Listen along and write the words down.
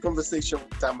conversation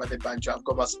with Time at the Banjo. I've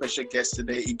got my special guest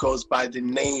today. He goes by the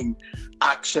name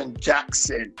Action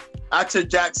Jackson. Action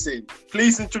Jackson,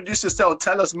 please introduce yourself.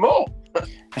 Tell us more.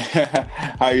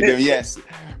 How you doing? Yes,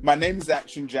 my name is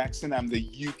Action Jackson. I'm the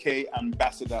UK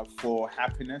ambassador for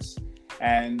happiness,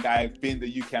 and I've been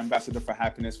the UK ambassador for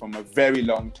happiness for a very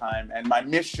long time. And my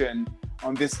mission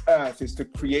on this earth is to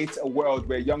create a world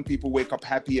where young people wake up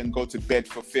happy and go to bed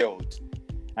fulfilled.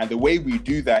 And the way we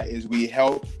do that is we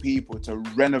help people to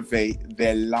renovate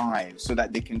their lives so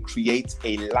that they can create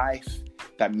a life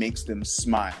that makes them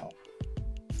smile.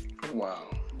 Wow.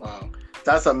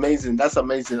 That's amazing.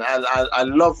 I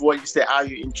love what you say, how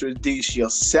you introduce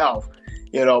yourself,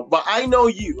 but I know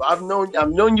you. I've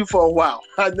known you for a while.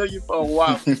 I know you for a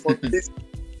while before this.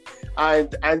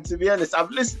 And to be honest,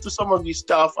 I've listened to some of your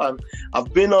stuff and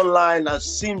I've been online.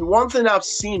 One thing I've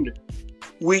seen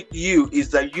with you is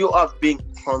that you have been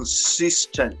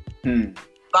consistent.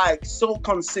 Like so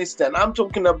consistent. I'm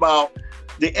talking about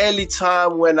the early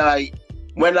time when I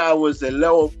was a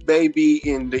little baby I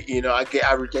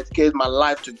rededicated my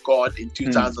life to God in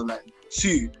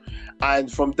 2002.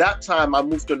 And from that time, I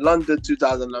moved to London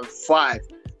 2005.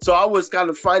 So I was kind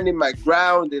of finding my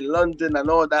ground in London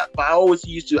and all that. But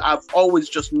I've always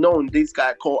just known this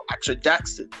guy called Action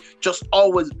Jackson. Just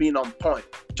always been on point.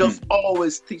 Just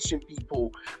always teaching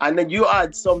people. And then you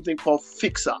had something called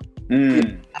Fixup.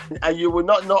 And you will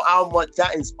not know how much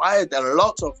that inspired a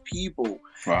lot of people.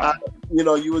 Wow.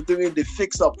 You were doing the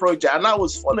Fixup project. And I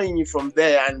was following you from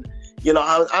there. And,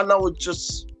 I was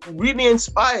just really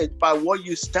inspired by what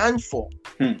you stand for.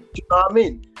 You know what I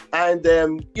mean? And,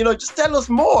 just tell us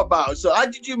more about it. So how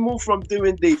did you move from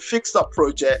doing the Fixup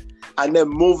project and then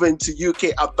moving to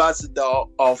UK Ambassador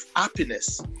of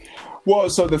Happiness? Well,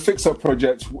 so the Fixup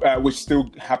project, which still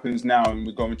happens now, and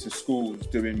we're going to schools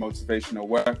doing motivational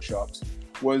workshops,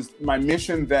 my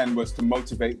mission then was to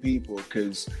motivate people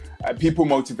because people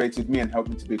motivated me and helped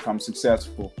me to become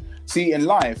successful. See, in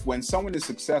life, when someone is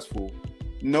successful,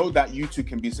 know that you too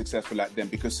can be successful like them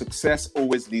because success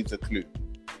always leaves a clue.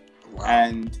 Wow.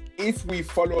 And if we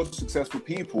follow successful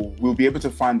people, we'll be able to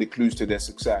find the clues to their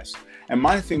success. And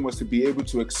my thing was to be able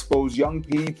to expose young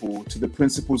people to the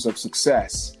principles of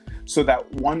success so that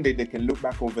one day they can look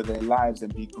back over their lives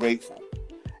and be grateful.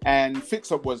 And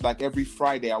Fixup was like every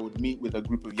Friday I would meet with a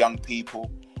group of young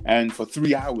people, and for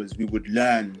 3 hours we would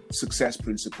learn success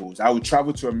principles. I would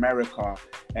travel to America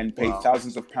and pay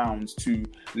thousands of pounds to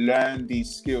learn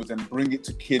these skills and bring it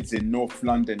to kids in North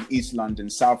London, East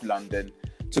London, South London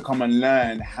to come and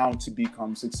learn how to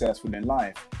become successful in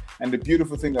life. And the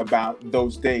beautiful thing about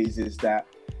those days is that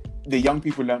the young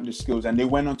people learned the skills and they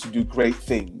went on to do great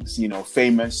things,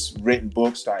 famous, written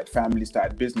books, started families,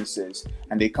 started businesses.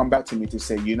 And they come back to me to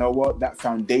say, you know what, that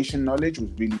foundation knowledge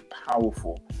was really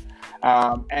powerful.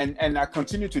 And I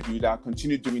continue to do that. I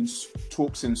continue doing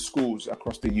talks in schools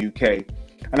across the UK.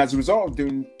 And as a result of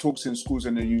doing talks in schools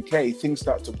in the UK, things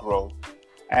start to grow.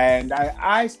 And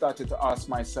I started to ask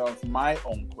myself my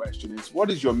own question is, what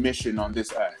is your mission on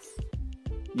this earth?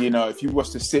 If you was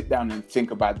to sit down and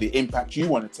think about the impact you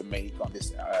wanted to make on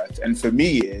this earth. And for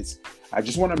me I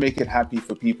just want to make it happy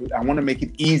for people. I want to make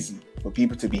it easy for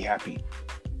people to be happy.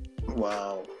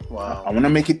 Wow. I want to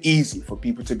make it easy for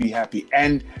people to be happy.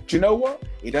 And do you know what?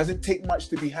 It doesn't take much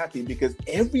to be happy because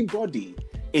everybody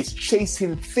is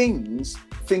chasing things,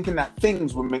 thinking that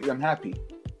things will make them happy.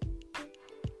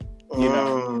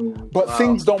 But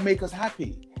things don't make us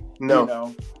happy.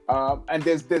 No. And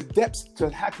there's depths to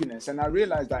happiness. And I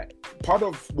realized that part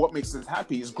of what makes us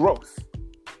happy is growth.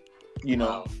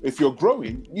 If you're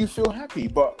growing, you feel happy,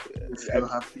 but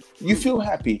you feel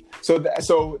happy.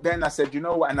 So then I said, you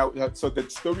know what? So the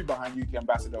story behind UK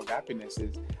Ambassador of Happiness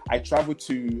is I traveled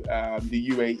to the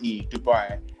UAE,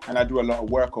 Dubai, and I do a lot of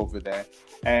work over there.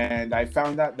 And I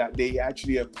found out that they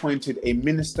actually appointed a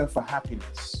minister for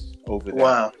happiness over there.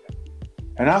 Wow.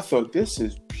 And I thought, this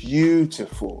is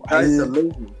beautiful. That is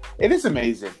amazing. It is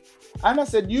amazing. And I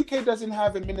said, UK doesn't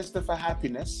have a minister for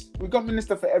happiness. We got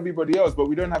minister for everybody else, but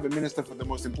we don't have a minister for the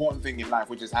most important thing in life,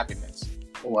 which is happiness.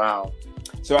 Wow.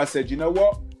 So I said, you know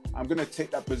what? I'm going to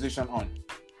take that position on.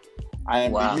 I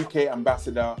am the UK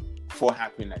ambassador for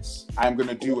happiness. I'm going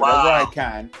to do whatever I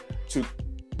can to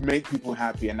make people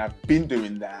happy. And I've been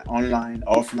doing that online,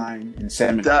 offline, in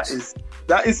seminars.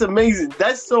 That is amazing.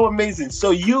 That's so amazing.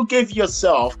 So you gave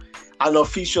yourself an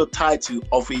official title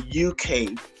of a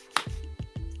UK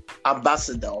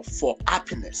ambassador for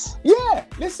happiness. Yeah,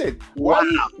 listen. Wow.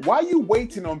 Why are you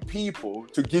waiting on people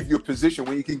to give you a position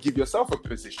when you can give yourself a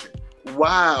position?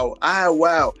 Wow.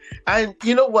 Wow. And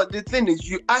you know what? The thing is,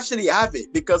 you actually have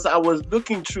it, because I was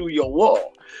looking through your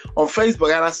wall on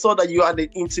Facebook and I saw that you had an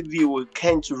interview with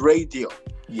Kent Radio.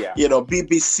 Yeah.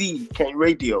 BBC, Kent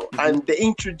Radio. Mm-hmm. And they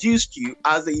introduced you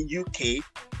as a UK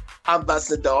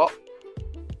ambassador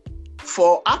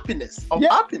for happiness.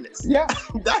 Happiness. Yeah.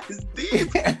 That is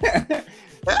deep.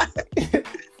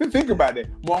 Think about it.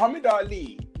 Muhammad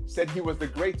Ali said he was the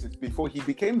greatest before he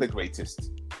became the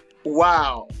greatest.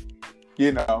 Wow.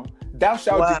 Thou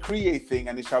shalt decree a thing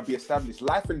and it shall be established.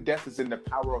 Life and death is in the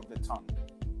power of the tongue.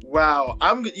 Wow.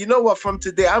 You know what? From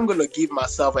today, I'm going to give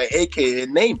myself an AKA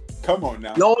name. Come on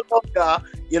now. No longer,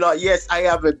 yes, I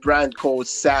have a brand called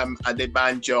Sam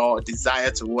Adebanjo,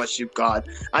 Desire to Worship God.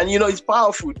 And, it's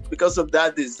powerful because of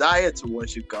that desire to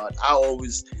worship God.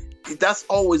 That's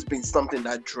always been something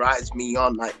that drives me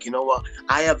on. Like, what?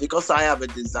 Because I have a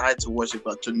desire to worship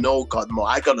God, to know God more.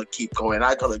 I got to keep going.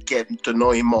 I got to get to know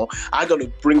him more. I got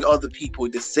to bring other people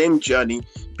the same journey,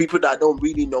 people that don't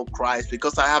really know Christ.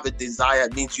 Because I have a desire,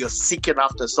 it means you're seeking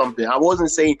after something. I wasn't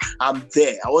saying I'm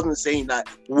there. I wasn't saying that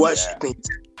worshiping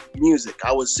music.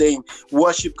 I was saying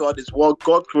worship God is what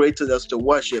God created us to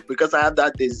worship, because I have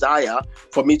that desire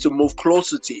for me to move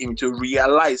closer to him, to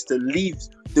realize, to live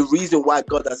the reason why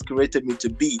God has created me to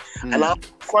be. And I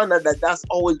find that that's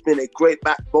always been a great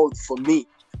backbone for me.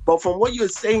 But from what you're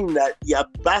saying, that the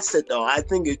ambassador, I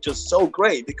think it's just so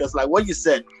great, because like what you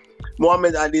said,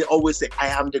 Muhammad Ali always say, I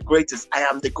am the greatest. I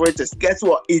am the greatest. Guess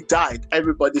what? He died.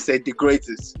 Everybody said the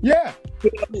greatest. Yeah.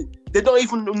 You know what I mean? They don't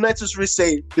even necessarily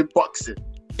say the boxing.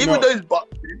 Even though it's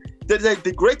boxing, they say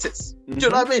the greatest. Do you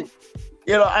know what I mean?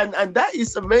 And that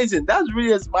is amazing. That's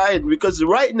really inspiring, because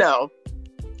right now,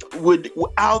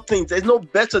 without things, there's no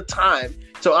better time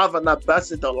to have an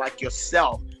ambassador like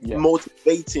yourself,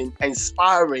 motivating,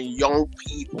 inspiring young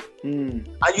people. And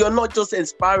you're not just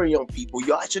inspiring young people,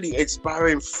 you're actually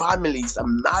inspiring families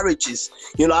and marriages.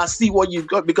 I see what you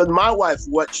got, because my wife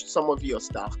watched some of your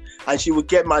stuff and she would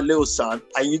get my little son,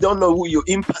 and you don't know who you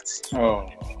impact.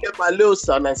 Get my little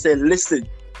son and say, listen.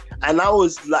 And I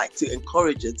was like to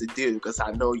encourage her to do it, because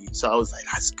I know you. So I was like,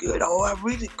 that's good. Oh, I'm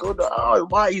really good. Oh,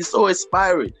 why are you so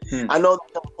inspiring? I know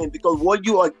that, because what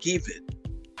you are giving,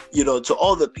 to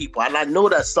other people. And I know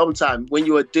that sometimes when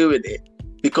you are doing it,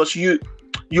 because you're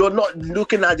not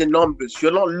looking at the numbers,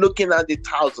 you're not looking at the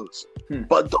thousands,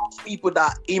 but those people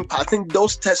that impact, I think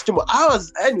those testimonies.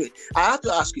 I have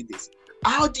to ask you this.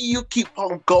 How do you keep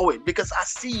on going? Because I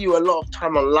see you a lot of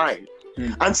time online.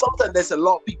 And sometimes there's a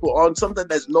lot of people on, sometimes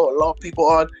there's not a lot of people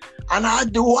on. And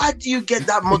why do you get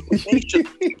that motivation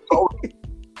to keep going?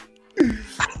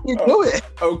 How do you do it?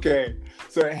 Okay.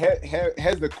 So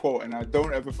here's the quote, and I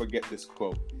don't ever forget this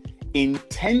quote.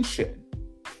 Intention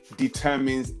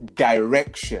determines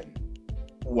direction.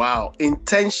 Wow.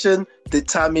 Intention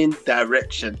determines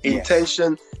direction. Yes.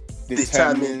 Intention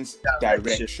determines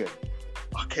direction.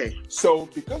 Okay. So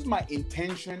because my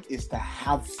intention is to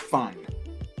have fun.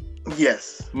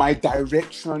 Yes. My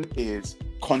direction is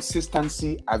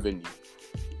Consistency Avenue.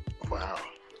 Wow.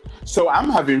 So I'm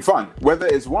having fun. Whether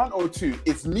it's 1 or 2,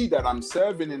 it's me that I'm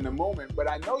serving in the moment, but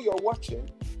I know you're watching.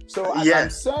 So as I'm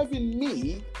serving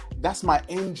me, that's my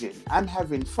engine. I'm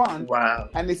having fun. Wow.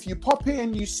 And if you pop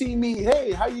in, you see me,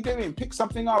 hey, how you doing? Pick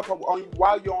something up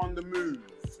while you're on the move.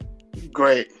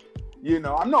 Great.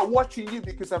 I'm not watching you,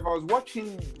 because if I was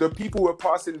watching the people who are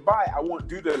passing by, I won't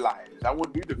do the lives. I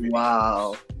won't do the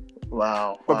videos.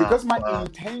 Wow. But because my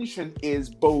intention is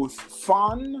both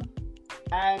fun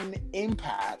and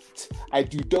impact, I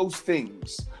do those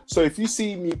things. So if you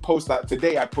see me post that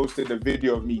today, I posted a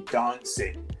video of me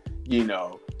dancing,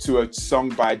 to a song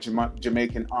by a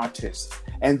Jamaican artist.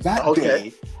 And that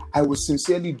day, I was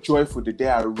sincerely joyful the day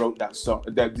I wrote that song,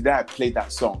 the day I played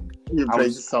that song. I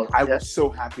was so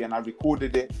happy, and I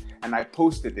recorded it and I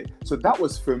posted it. So that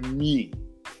was for me.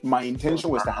 My intention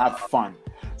was to have fun.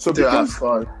 So because,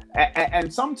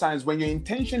 and sometimes when your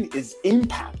intention is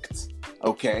impact,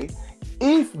 okay,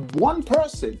 if one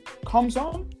person comes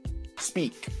on,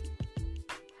 speak.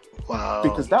 Wow.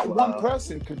 Because that one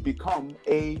person could become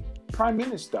a prime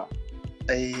minister.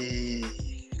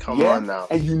 Come on now.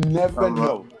 And you never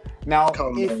know. Now,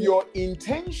 if your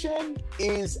intention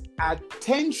is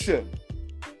attention.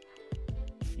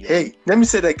 Hey, let me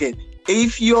say that again.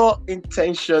 If your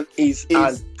intention is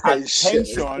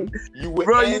attention, you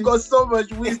will you got so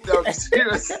much wisdom.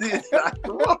 Seriously.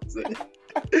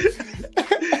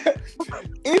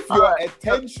 If your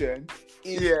attention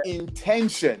is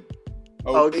intention.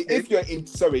 If you're in,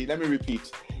 sorry, let me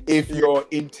repeat. If your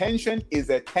intention is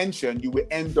attention, you will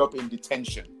end up in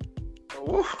detention.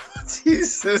 Oh,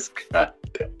 Jesus Christ.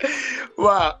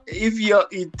 Wow. If your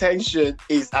intention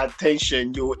is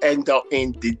attention, you end up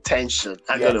in detention.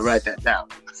 I gotta write that down.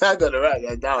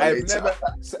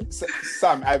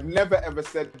 Sam, I've never ever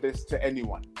said this to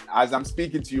anyone. As I'm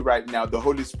speaking to you right now, the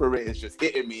Holy Spirit is just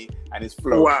hitting me and it's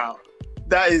flowing. Wow.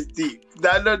 That is deep.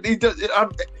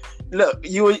 Look,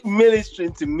 you were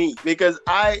ministering to me because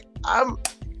I'm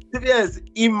to be honest,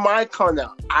 in my corner,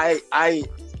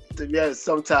 to be honest,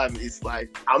 sometimes it's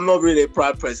like I'm not really a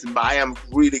proud person, but I am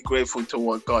really grateful to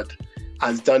what God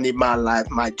has done in my life,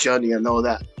 my journey, and all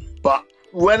that. But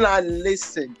when I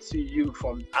listen to you,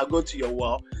 I go to your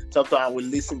wall. Sometimes I will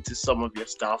listen to some of your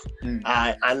stuff, and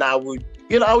I would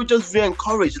just be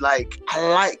encouraged.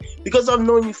 Because I've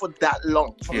known you for that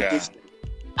long from distance.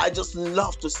 I just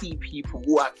love to see people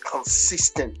who are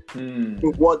consistent in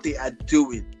what they are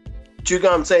doing. Do you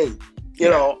get what I'm saying? You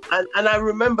know, and I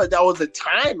remember there was a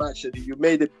time actually you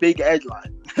made a big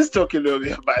headline. Let's talk a little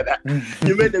bit about that.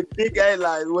 You made a big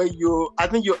headline where I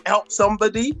think you helped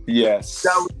somebody. Yes.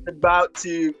 That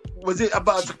was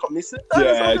about to commit suicide?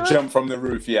 Yeah, jump from the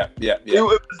roof. Yeah. You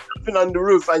were jumping on the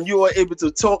roof and you were able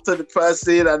to talk to the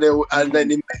person and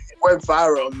then it went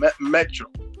viral on Metro.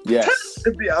 Yes.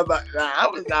 Tell me about that. I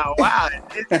was like, wow.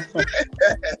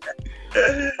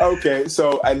 Okay,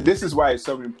 so and this is why it's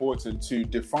so important to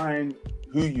define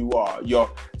who you are.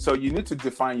 So you need to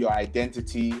define your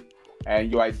identity,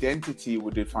 and your identity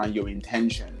will define your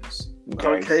intentions.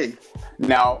 Okay.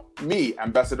 Now, me,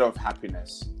 ambassador of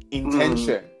happiness,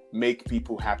 intention make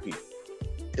people happy.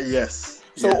 Yes.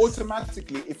 So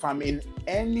automatically, if I'm in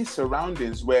any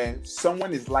surroundings where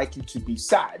someone is likely to be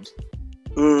sad,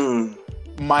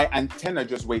 my antenna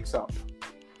just wakes up.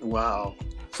 Wow.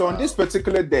 So on this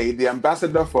particular day, the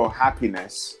ambassador for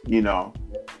happiness,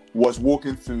 was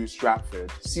walking through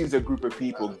Stratford, sees a group of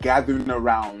people gathering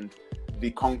around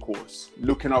the concourse,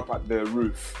 looking up at the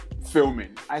roof,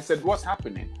 filming. I said, what's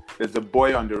happening? There's a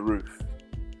boy on the roof.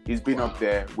 He's been up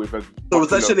there with a... So it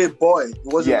was actually a boy. It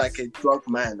wasn't like a drunk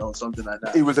man or something like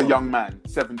that. It was a young man,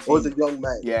 17. Oh, it was a young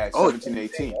man. Yeah, 17,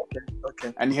 18.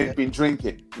 Okay. And he had been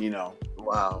drinking,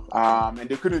 Wow. And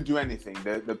they couldn't do anything.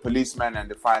 The policeman and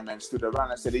the fireman stood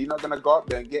around. I said, are you not going to go up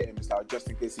there and get him? It's like, just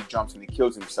in case he jumps and he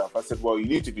kills himself. I said, well, you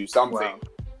need to do something.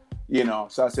 Wow.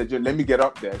 So I said, let me get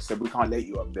up there. I said, we can't let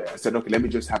you up there. I said, okay, let me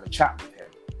just have a chat with him.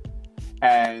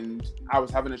 And I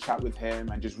was having a chat with him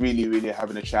and just really, really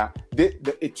having a chat.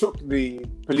 It took the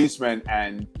policeman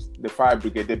and the fire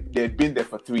brigade, they had been there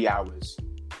for 3 hours.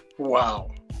 Wow.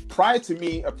 Prior to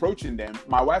me approaching them,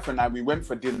 my wife and I, we went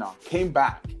for dinner, came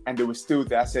back, and they were still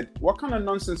there. I said, what kind of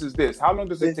nonsense is this? How long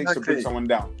does it take to bring someone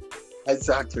down?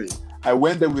 Exactly. I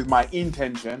went there with my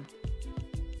intention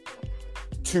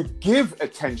to give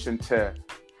attention to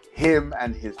him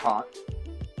and his heart.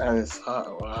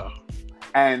 Wow.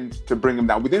 And to bring him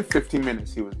down. Within 15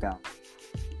 minutes, he was down.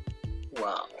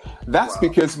 Wow. That's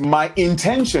because my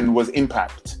intention was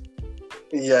impact.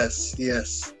 Yes.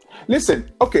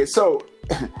 Listen, okay, so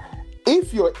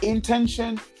if your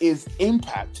intention is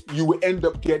impact, you will end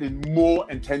up getting more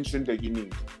attention than you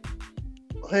need.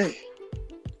 Hey,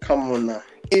 come on now.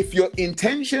 If your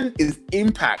intention is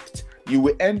impact, you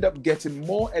will end up getting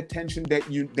more attention than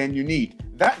you need.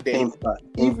 That day,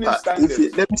 evening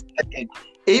standards.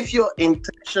 If your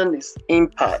intention is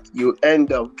impact, you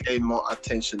end up getting more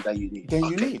attention than you need.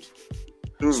 You need.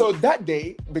 So that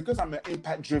day, because I'm an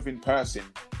impact-driven person,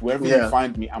 wherever you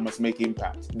find me, I must make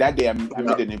impact. That day, I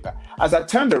made an impact. As I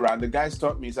turned around, the guy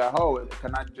stopped me and said, oh,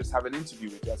 can I just have an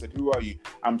interview with you? I said, who are you?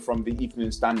 I'm from the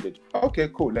Evening Standard. Okay,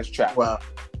 cool, let's chat. Wow.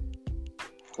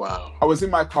 I was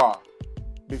in my car.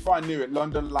 Before I knew it,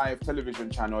 London Live television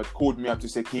channel had called me up to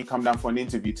say, can you come down for an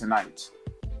interview tonight?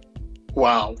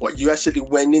 Wow. What, you actually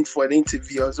went in for an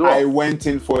interview as well? I went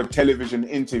in for a television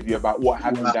interview about what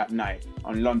happened that night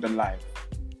on London Live.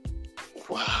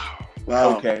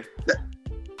 Wow. Okay.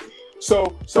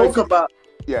 So talk about...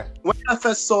 Yeah. When I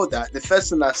first saw that, the first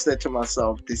thing I said to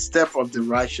myself, the step of the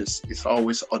righteous is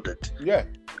always ordered. Yeah.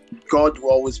 God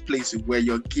will always place you where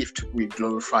your gift will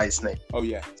glorify his name. Oh,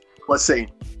 yeah. What's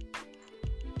saying?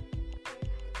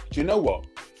 Do you know what?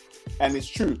 And it's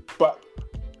true, but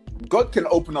God can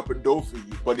open up a door for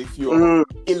you, but if you're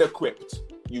ill-equipped,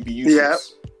 you'll be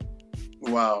useless.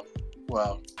 Yeah.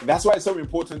 Wow. That's why it's so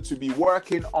important to be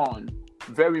working on,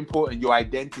 very important, your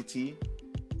identity,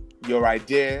 your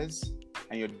ideas,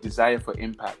 and your desire for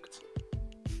impact.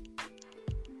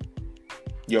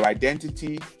 Your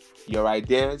identity, your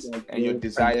ideas, and your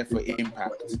desire for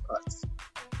impact.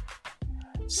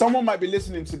 Someone might be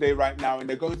listening today right now and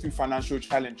they're going through financial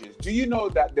challenges. Do you know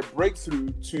that the breakthrough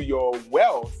to your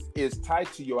wealth is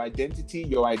tied to your identity,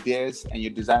 your ideas, and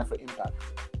your desire for impact?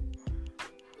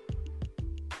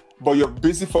 But you're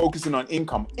busy focusing on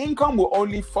income. Income will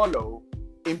only follow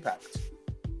impact.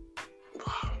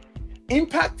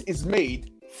 Impact is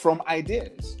made from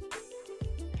ideas.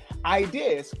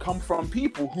 Ideas come from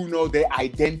people who know their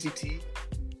identity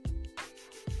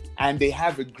and they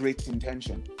have a great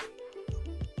intention.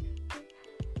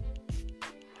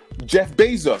 Jeff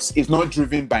Bezos is not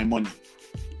driven by money.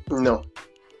 No.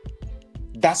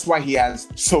 That's why he has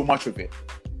so much of it.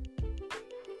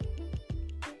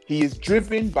 He is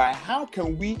driven by how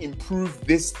can we improve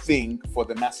this thing for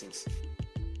the masses?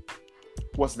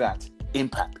 What's that?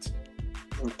 Impact.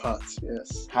 Impact,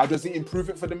 yes. How does he improve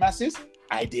it for the masses?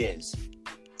 Ideas.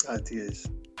 Ideas.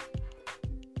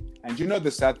 And you know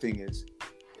the sad thing is,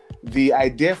 the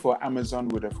idea for Amazon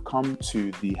would have come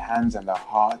to the hands and the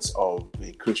hearts of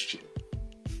a Christian.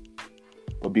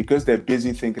 But because they're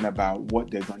busy thinking about what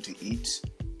they're going to eat,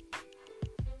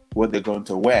 what they're going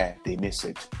to wear, they miss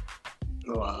it.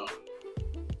 Wow.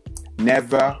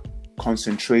 Never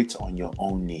concentrate on your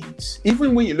own needs.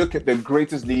 Even when you look at the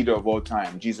greatest leader of all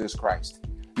time, Jesus Christ,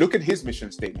 look at his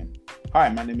mission statement. Hi,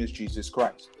 my name is Jesus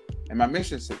Christ. And my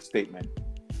mission statement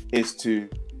is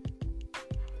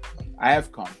I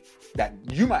have come that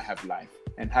you might have life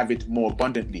and have it more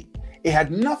abundantly. It had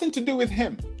nothing to do with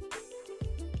him.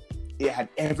 It had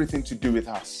everything to do with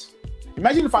us.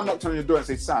 Imagine if I knocked on your door and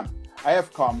say, Sam, I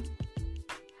have come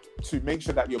to make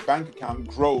sure that your bank account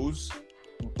grows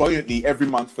buoyantly every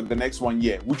month for the next 1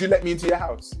 year. Would you let me into your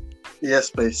house? Yes,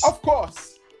 please. Of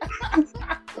course.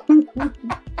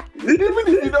 Even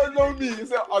if you don't know me, you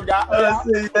say, I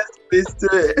say yes, please do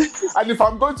it. And if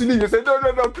I'm going to leave, you say, no,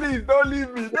 please, don't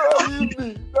leave me.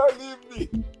 Don't leave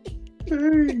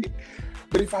me.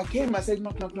 But if I came, I said,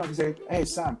 knock, he said, hey,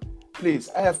 Sam,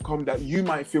 please, I have come that you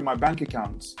might fill my bank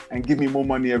accounts and give me more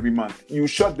money every month. You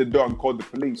shut the door and call the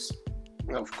police.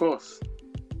 Of course.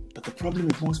 But the problem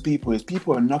with most people is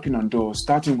people are knocking on doors,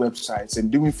 starting websites and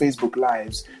doing Facebook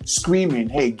Lives, screaming,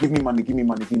 hey, give me money.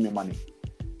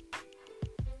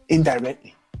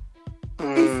 Indirectly.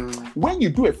 When you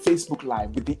do a Facebook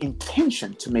Live with the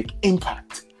intention to make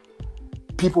impact,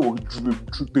 people will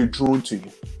be drawn to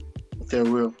you. They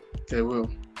will.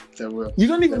 You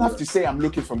don't even have to say, I'm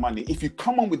looking for money. If you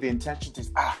come on with the intention to,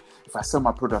 if I sell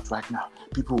my product right now,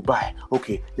 people will buy.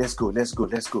 Okay, let's go.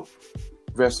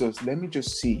 Versus, let me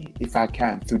just see if I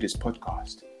can, through this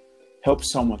podcast, help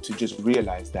someone to just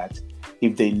realize that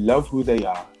if they love who they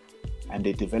are and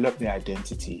they develop their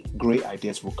identity, great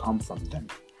ideas will come from them.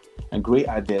 And great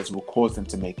ideas will cause them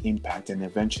to make impact, and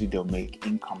eventually they'll make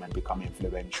income and become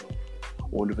influential.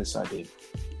 All of a sudden,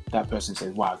 that person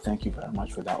says, wow, thank you very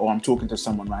much for that. Or I'm talking to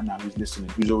someone right now who's listening,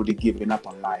 who's already given up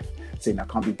on life, saying, I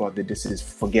can't be bothered,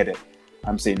 forget it.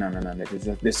 I'm saying, no,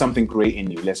 there's something great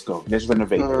in you. Let's go. Let's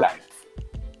renovate your life.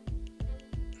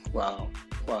 Wow.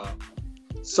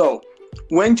 So,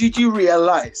 when did you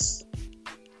realize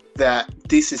that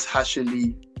this is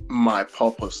actually my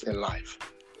purpose in life?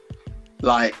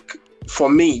 Like, for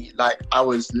me, I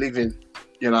was living,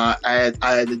 I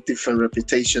had a different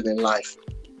reputation in life.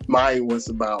 Mine was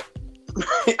about,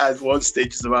 at one stage,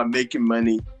 it's about making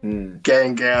money,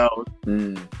 getting girls.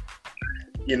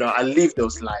 I lived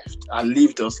those lives. I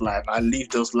lived those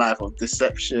life of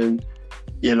deception,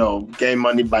 getting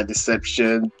money by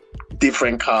deception,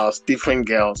 different cars, different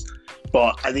girls.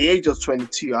 But at the age of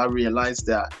 22, I realized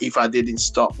that if I didn't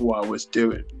stop what I was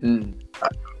doing,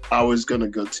 I was going to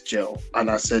go to jail. And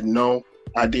I said, no,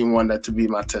 I didn't want that to be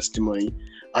my testimony.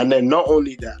 And then not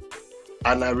only that,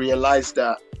 and I realized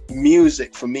that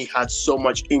music for me had so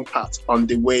much impact on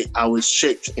the way I was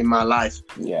shaped in my life.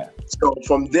 Yeah. So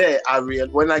from there,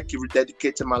 when I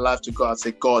rededicated my life to God, I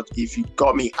said, God, if you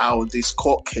got me out of this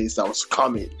court case that was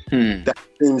coming, that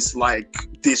seems like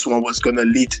this one was going to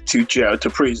lead to jail, to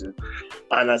prison.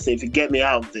 And I said, if you get me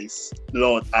out of this,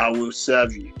 Lord, I will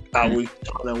serve you. I will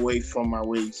turn away from my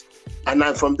ways. And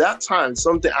then from that time,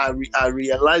 something I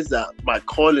realized that my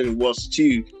calling was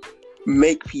to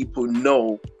make people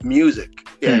know music,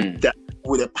 that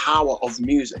with the power of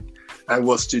music, and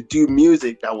was to do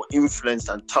music that will influence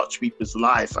and touch people's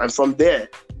life. And from there,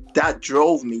 that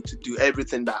drove me to do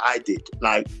everything that I did,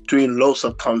 like doing lots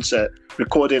of concerts,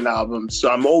 recording albums. So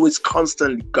I'm always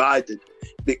constantly guided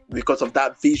because of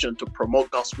that vision to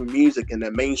promote gospel music in the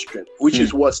mainstream, which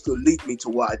is what still lead me to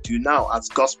what I do now as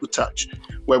Gospel Touch,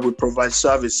 where we provide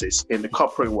services in the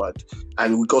corporate world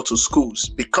and we go to schools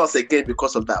because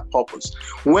of that purpose.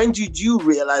 When did you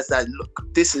realize that, look,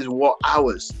 this is what I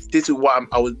was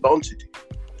born to do?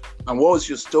 And what was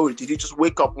your story? Did you just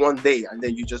wake up one day and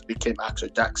then you just became Axel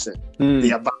Jackson,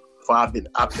 the ambassador for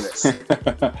happiness?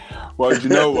 Well, you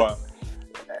know what?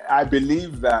 I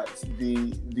believe that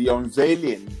the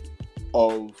unveiling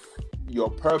of your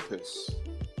purpose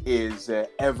is an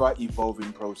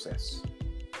ever-evolving process.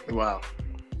 Wow.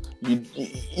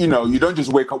 You know, you don't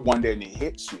just wake up one day and it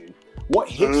hits you. What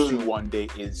hits you one day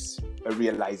is a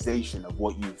realization of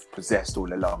what you've possessed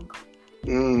all along.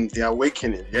 The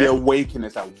awakening. Yeah. The awakening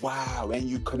is like, wow, and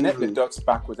you connect the dots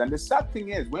backwards. And the sad thing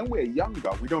is, when we're younger,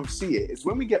 we don't see it. It's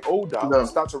when we get older, we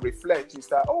start to reflect. You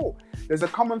start, oh, there's a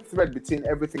common thread between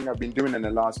everything I've been doing in the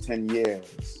last 10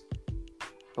 years.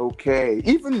 Okay.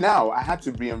 Even now, I had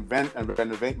to reinvent and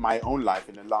renovate my own life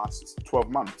in the last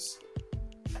 12 months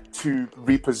to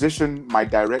reposition my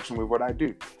direction with what I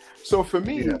do. So for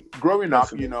me, growing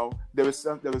up, you know, there was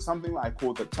something I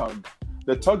call the tug.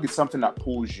 The tug is something that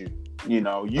pulls you. You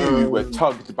know, you were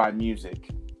tugged by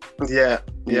music. Yeah.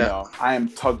 You know, I am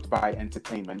tugged by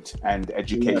entertainment and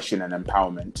education and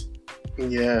empowerment.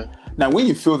 Yeah. Now, when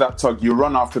you feel that tug, you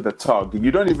run after the tug.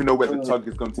 You don't even know where the tug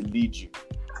is going to lead you.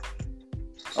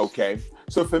 Okay.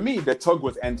 So for me, the tug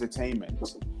was entertainment.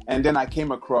 And then I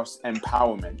came across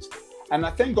empowerment. And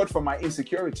I thank God for my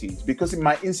insecurities, because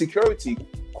my insecurity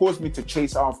caused me to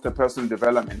chase after personal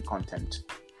development content.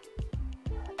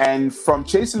 And from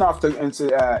chasing after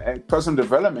personal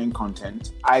development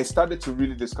content, I started to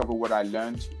really discover what I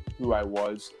learned, who I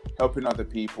was, helping other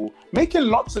people, making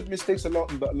lots of mistakes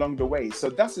along the way. So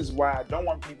that is why I don't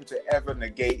want people to ever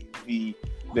negate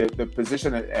the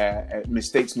position of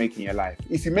mistakes making your life.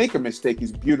 If you make a mistake,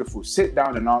 it's beautiful. Sit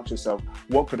down and ask yourself,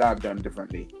 what could I have done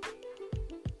differently?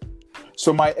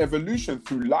 So my evolution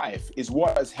through life is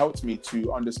what has helped me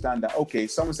to understand that, okay,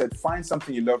 someone said, find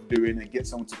something you love doing and get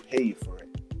someone to pay you for it.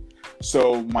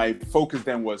 So my focus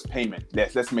then was payment.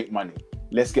 Let's make money.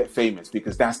 Let's get famous,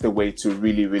 because that's the way to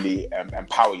really, really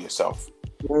empower yourself.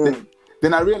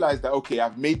 Then I realized that, okay,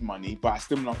 I've made money, but I'm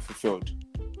still not fulfilled.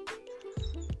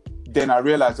 Then I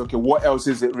realized, okay, what else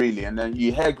is it really? And then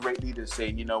you hear great leaders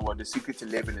saying, you know what, the secret to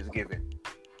living is giving.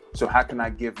 So how can I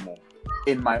give more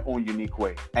in my own unique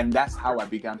way? And that's how I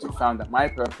began to find that my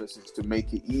purpose is to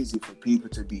make it easy for people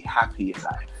to be happy in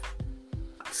life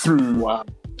through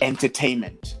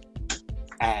entertainment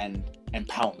and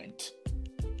empowerment.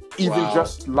 Even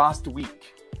just last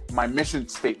week, my mission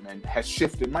statement has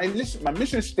shifted. My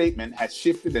mission statement has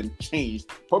shifted and changed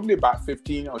probably about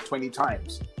 15 or 20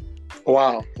 times.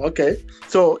 Wow. Okay.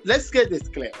 So let's get this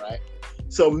clear, right?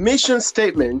 So mission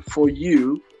statement for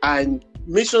you and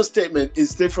mission statement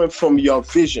is different from your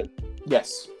vision.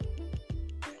 Yes.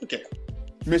 Okay.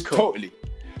 Cool. Totally.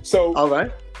 So, all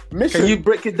right. Can you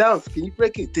break it down? Can you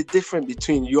break it the difference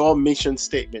between your mission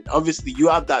statement? Obviously, you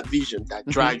have that vision that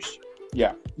drives you.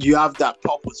 Yeah. You have that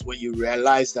purpose where you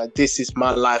realize that this is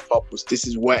my life purpose. This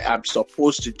is what I'm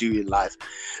supposed to do in life.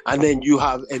 And then you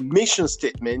have a mission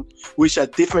statement, which are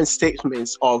different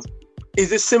statements of,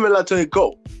 is it similar to a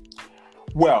goal?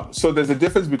 Well, so there's a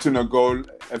difference between a goal,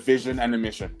 a vision, and a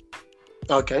mission.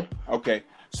 Okay.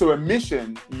 So a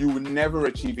mission, you will never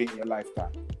achieve it in your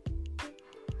lifetime.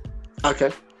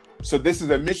 Okay. So this is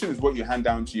a mission is what you hand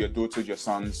down to your daughters, your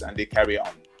sons, and they carry it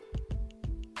on.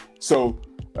 So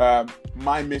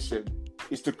my mission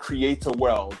is to create a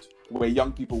world where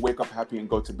young people wake up happy and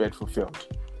go to bed fulfilled.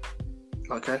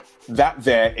 Okay. That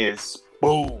there is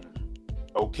boom.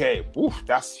 Okay. Oof,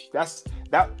 that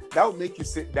will make you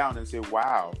sit down and say,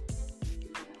 wow,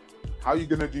 how are you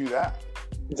gonna do that?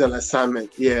 It's an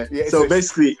assignment. Yeah. So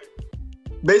basically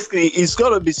it's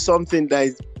gotta be something that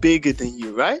is bigger than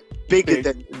you, right? Bigger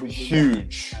than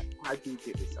huge. I think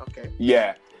it is. Okay.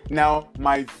 Yeah. Now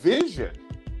my vision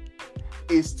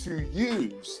is to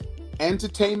use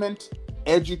entertainment,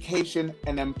 education,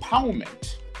 and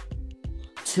empowerment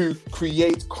to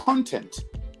create content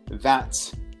that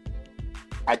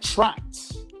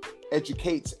attracts,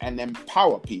 educates, and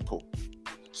empower people.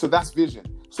 So that's vision.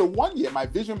 So one year, my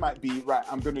vision might be, right,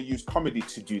 I'm going to use comedy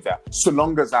to do that. So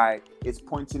long as it's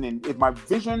pointing in, if my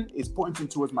vision is pointing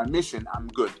towards my mission, I'm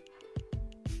good.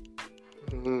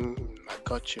 I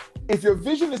got you. If your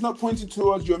vision is not pointing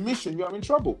towards your mission, you're in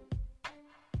trouble.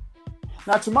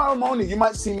 Now, tomorrow morning, you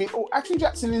might see me, oh, actually,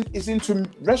 Jackson is into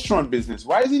restaurant business.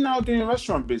 Why is he now doing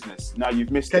restaurant business? Now you've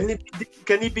missed it.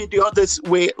 Can it be the other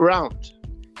way around?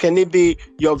 Can it be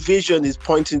your vision is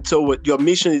pointing toward, your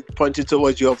mission is pointing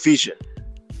towards your vision?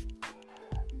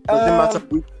 Does it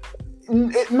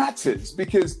matter? It matters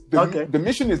because the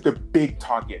mission is the big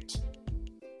target.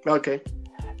 Okay.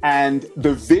 And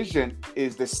the vision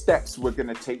is the steps we're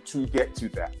going to take to get to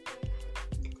that.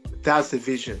 That's the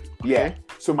vision. Okay. Yeah.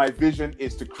 So my vision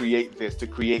is to create this, to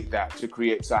create that, to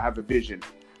create. So I have a vision.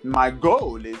 My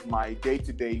goal is my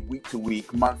day-to-day,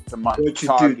 week-to-week, month-to-month What you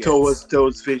targets do towards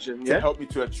those vision, to help me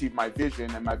to achieve my vision,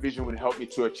 and my vision would help me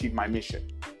to achieve my mission.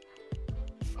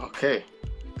 Okay.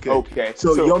 Good. Okay.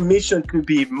 So your mission could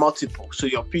be multiple. So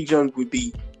your vision would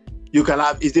be, you can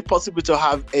have, is it possible to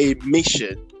have a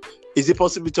mission? Is it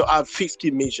possible to have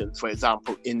 50 missions, for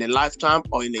example, in a lifetime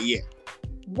or in a year?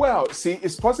 Well, see,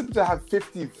 it's possible to have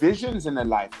 50 visions in a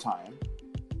lifetime.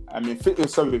 I mean,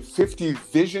 50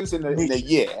 visions in a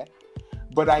year.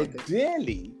 But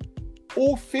ideally,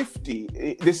 all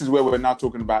 50, this is where we're now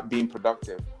talking about being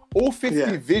productive. All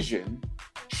 50 vision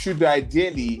should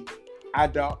ideally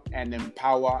add up and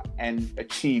empower and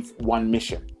achieve one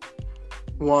mission.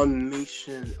 One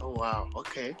mission. Oh, wow.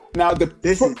 Okay. Now,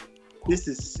 this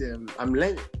is I'm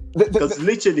learning. Because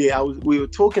literally, we were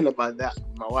talking about that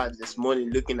with my wife this morning,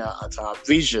 looking at our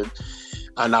vision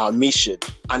and our mission.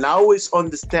 And I always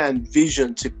understand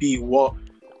vision to be what,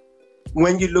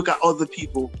 when you look at other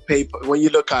people's paper, when you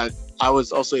look at, I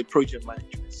was also a project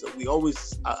manager. So we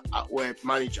always were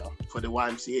manager for the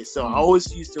YMCA. So I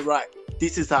always used to write,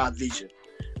 this is our vision.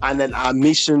 And then our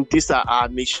mission, these are our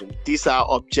mission. These are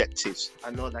our objectives.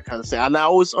 I know that kind of thing. And I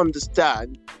always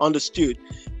understood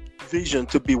vision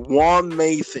to be one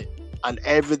main thing, and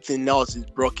everything else is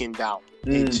broken down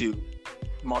into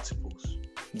multiples.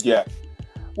 Yeah.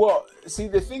 Well, see,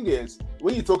 the thing is,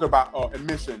 when you talk about a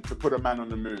mission to put a man on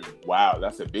the moon, wow,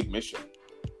 that's a big mission.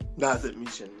 That's a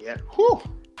mission, yeah. Whew.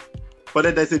 But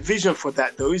then there's a vision for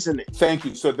that, though, isn't it? Thank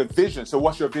you. So the vision. So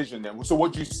what's your vision then? So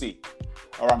what do you see?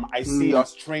 I see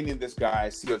us training this guy. I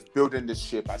see us building this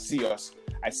ship. I see us.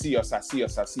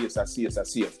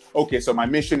 Okay, so my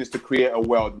mission is to create a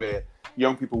world where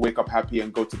young people wake up happy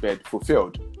and go to bed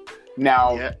fulfilled.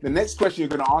 Now, the next question you're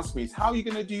going to ask me is, how are you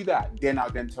going to do that? Then I'll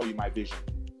tell you my vision.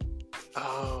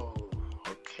 Oh,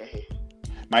 okay.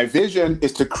 My vision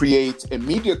is to create a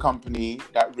media company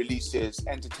that releases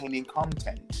entertaining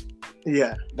content.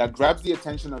 Yeah. That grabs the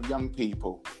attention of young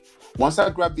people. Once I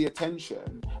grab the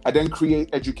attention, I then create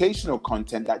educational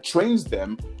content that trains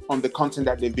them on the content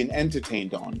that they've been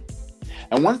entertained on.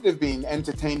 And once they've been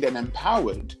entertained and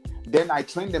empowered, then I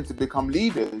train them to become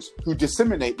leaders who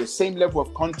disseminate the same level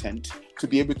of content to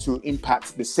be able to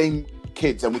impact the same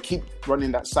kids. And we keep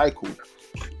running that cycle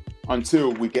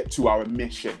until we get to our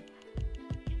mission.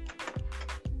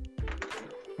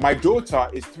 My daughter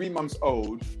is 3 months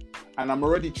old, and I'm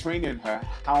already training her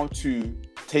how to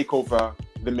take over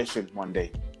the mission one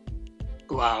day.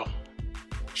 Wow.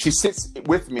 She sits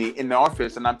with me in the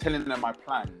office and I'm telling her my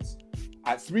plans.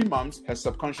 At 3 months, her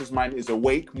subconscious mind is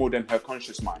awake more than her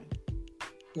conscious mind.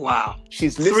 Wow.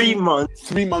 She's listening. 3 months.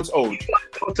 3 months old.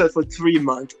 Daughter for 3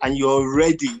 months and you're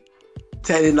already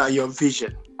telling her your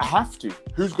vision. I have to.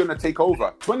 Who's going to take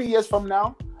over? 20 years from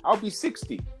now, I'll be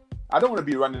 60. I don't want to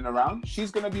be running around.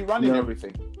 She's going to be running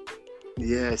everything.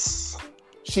 Yes.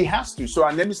 She has to. So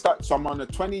let me start. So I'm on a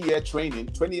 20-year training.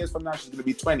 20 years from now, she's going to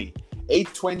be 20.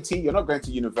 820, you're not going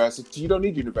to university. You don't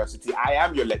need university. I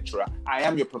am your lecturer. I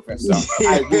am your professor.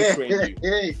 I will train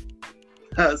you.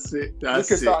 That's it. We can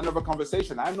start another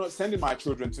conversation. I'm not sending my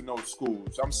children to no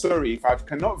schools. I'm sorry. If I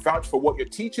cannot vouch for what you're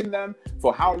teaching them,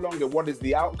 for how long and what is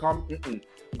the outcome,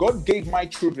 God gave my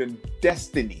children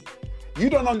destiny. You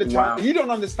don't understand. You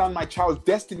don't understand my child's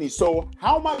destiny. So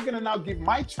how am I going to now give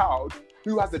my child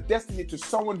who has a destiny to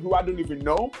someone who I don't even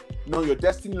know your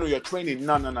destiny, know your training?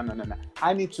 No.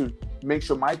 I need to make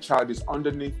sure my child is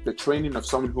underneath the training of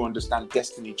someone who understands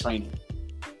destiny training.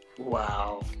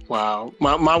 Wow.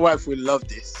 My wife will love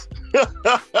this.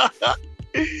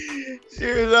 She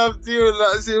will love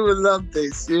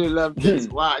this.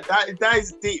 Wow, that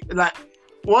is deep. Like,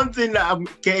 one thing that I'm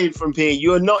getting from here,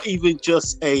 you're not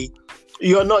just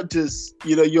you're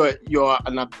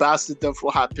an ambassador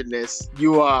for happiness.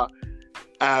 You are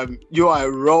a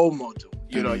role model.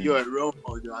 You're a role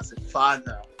model as a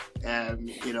father,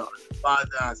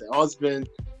 as a husband,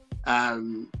 a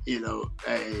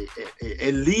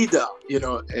leader,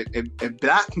 a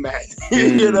black man,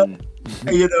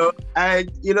 and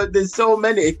there's so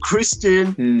many, a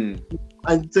Christian,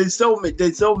 and there's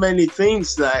so many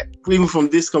things that even from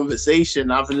this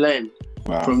conversation I've learned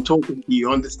from talking to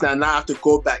you. Understand? Now I have to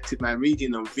go back to my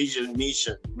reading on vision,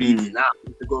 mission, reading. Now I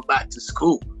have to go back to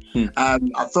school. I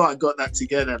thought I got that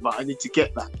together, but I need to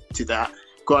get back to that,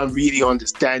 go and really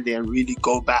understand it and really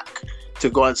go back to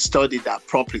go and study that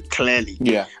properly, clearly.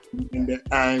 Yeah.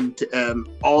 And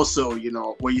also,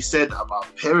 what you said about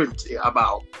parenting,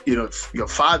 about, your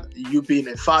father, you being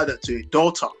a father to a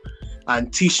daughter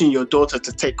and teaching your daughter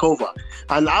to take over.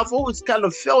 And I've always kind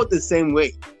of felt the same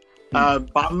way.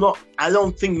 But I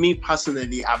don't think me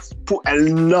personally have put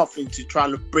enough into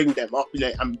trying to bring them up.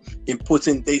 Like, I'm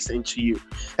inputting this into you.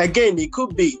 Again, it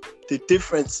could be the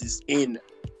differences in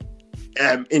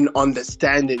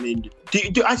understanding.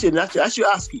 I should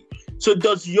ask you. So,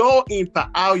 does your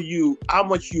impact, how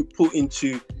much you put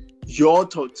into your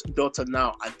daughter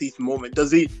now at this moment,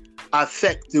 does it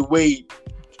affect the way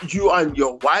you and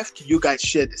your wife? Do you guys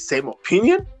share the same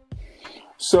opinion?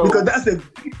 So, because that's a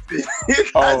big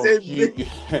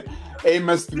thing.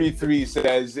 Amos 3:3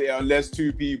 says, unless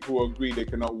two people agree, they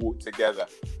cannot walk together.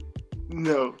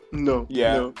 No.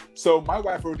 So my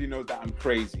wife already knows that I'm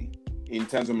crazy in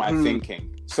terms of my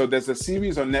thinking. So there's a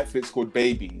series on Netflix called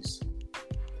Babies.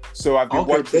 So I've been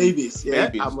watching Babies. Yeah,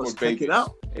 I must check it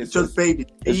out. It's just Babies.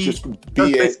 It's just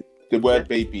the word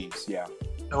Babies. Yeah.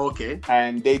 Okay.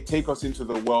 And they take us into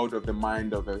the world of the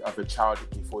mind of a child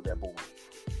before they're born.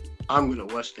 I'm gonna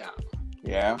watch that.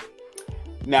 Yeah.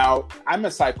 Now, I'm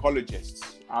a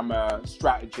psychologist. I'm a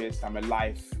strategist. I'm a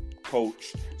life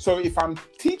coach. So if I'm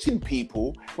teaching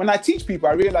people, when I teach people,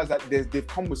 I realize that they've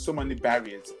come with so many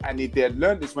barriers. And if they had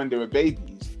learned this when they were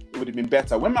babies, it would have been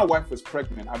better. When my wife was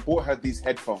pregnant, I bought her these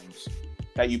headphones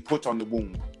that you put on the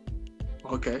womb.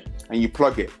 Okay. And you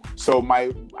plug it. So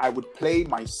I would play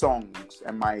my songs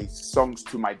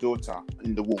to my daughter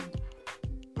in the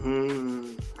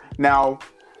womb. Now,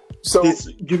 so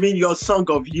you mean your song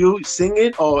of you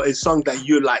singing, or a song that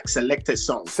you like, selected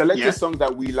songs? Selected songs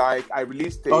that we like. I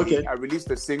released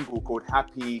a single called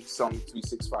Happy Song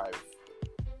 365.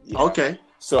 Yeah. Okay.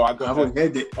 So I haven't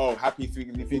heard it. Oh, Happy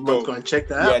 3. If you go and check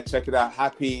that out. Yeah, check it out.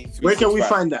 Happy 365. Where can we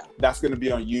find that? That's going to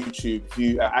be on YouTube. If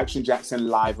you Action Jackson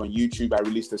Live on YouTube, I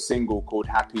released a single called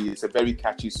Happy. It's a very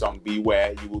catchy song.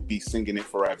 Beware, you will be singing it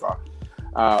forever.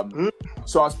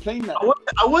 So I was playing that.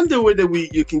 I wonder whether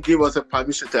you can give us a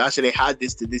permission to actually add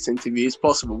this to this interview. It's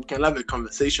possible. We can have a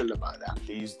conversation about that.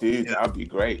 Please do. That'd be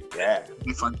great. Yeah. It'd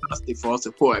be fantastic for us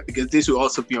to put it, because this will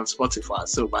also be on Spotify.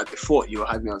 So by default, you'll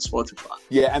have me on Spotify.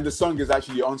 Yeah, and the song is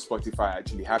actually on Spotify,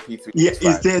 actually. Happy 365. Yeah,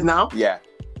 it's there now? Yeah.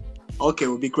 Okay, it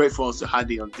would be great for us to have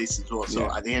it on this as well.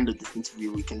 So at the end of this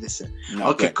interview, we can listen.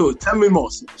 Okay, cool. Tell me more.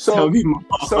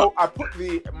 So I put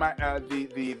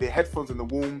the headphones in the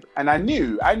womb, and I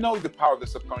know the power of the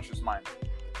subconscious mind.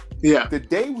 Yeah. The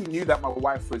day we knew that my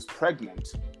wife was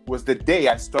pregnant was the day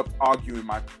I stopped arguing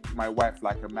my wife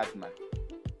like a madman.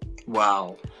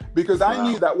 Wow. Because I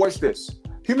knew that, watch this,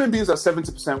 human beings are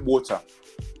 70% water.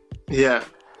 Yeah.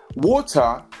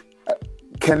 Water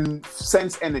can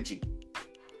sense energy.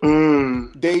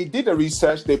 They did a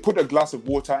research. They put a glass of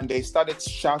water and they started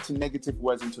shouting negative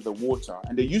words into the water,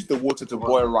 and they used the water to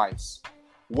boil rice.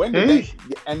 When they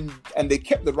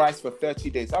kept the rice for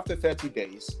 30 days. After 30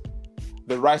 days,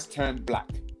 the rice turned black.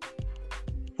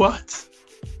 What?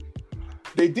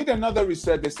 They did another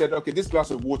research. They said, okay, this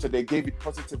glass of water, they gave it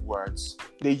positive words.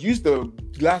 They used the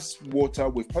glass water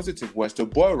with positive words to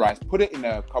boil rice, put it in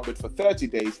a cupboard for 30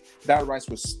 days. That rice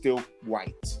was still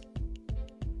white.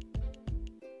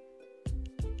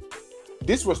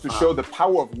 This was to show the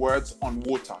power of words on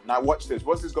water. Now watch this.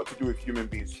 What's this got to do with human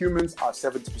beings? Humans are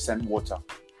 70% water.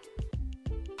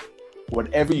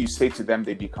 Whatever you say to them,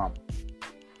 they become.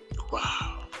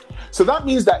 Wow. So that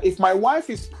means that if my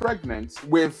wife is pregnant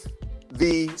with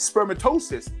the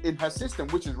spermatosis in her system,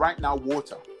 which is right now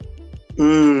water,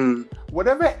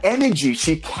 whatever energy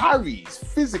she carries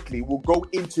physically will go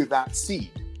into that seed.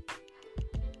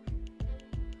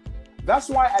 That's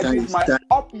why I did my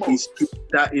utmost.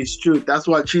 That is true. That's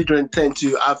why children tend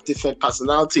to have different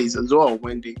personalities as well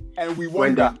and we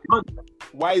wonder,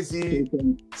 why is he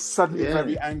suddenly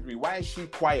very angry? Why is she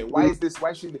quiet? Why is this?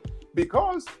 Why is she?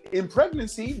 Because in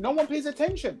pregnancy, no one pays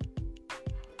attention.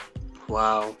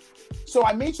 Wow. So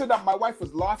I made sure that my wife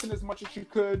was laughing as much as she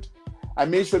could. I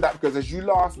made sure that because as you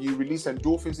laugh, you release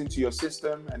endorphins into your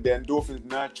system, and the endorphins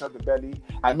nurture the belly.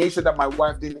 I made sure that my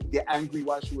wife didn't get angry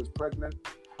while she was pregnant.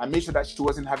 I made sure that she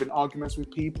wasn't having arguments with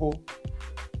people,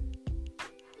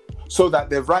 so that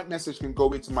the right message can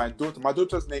go into my daughter. My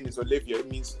daughter's name is Olivia. It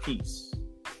means peace.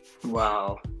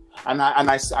 Wow. And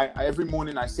I every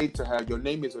morning I say to her, your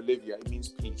name is Olivia. It means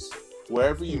peace.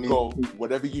 Wherever you go,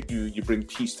 whatever you do, you bring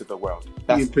peace to the world.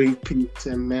 You bring peace,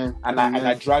 amen. And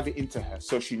I drive it into her,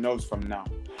 so she knows from now.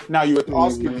 Now you were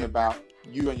asking me about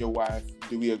you and your wife.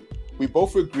 We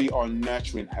both agree on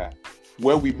nurturing her.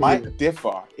 Where we might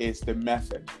differ is the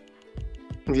method.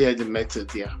 Yeah, the method,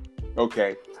 yeah.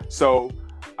 Okay. So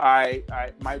my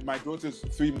daughter's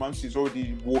 3 months, she's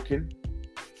already walking.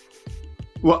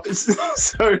 What?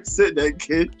 Sorry, say that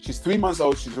again. She's 3 months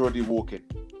old, she's already walking.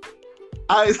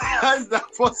 How is that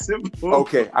possible?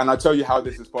 Okay, and I'll tell you how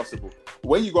this is possible.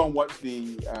 when you go and watch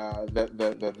the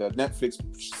Netflix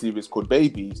series called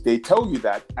Babies, they tell you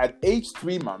that at age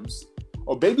 3 months,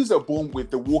 or babies are born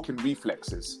with the walking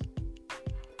reflexes.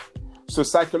 So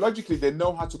psychologically, they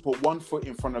know how to put one foot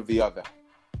in front of the other.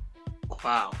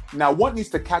 Wow. Now, what needs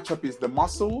to catch up is the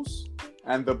muscles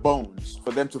and the bones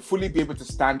for them to fully be able to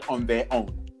stand on their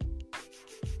own.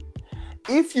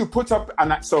 If you put up,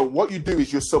 so what you do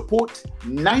is you support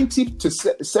 70 to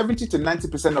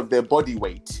 90% of their body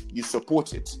weight. You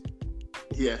support it.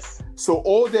 Yes. So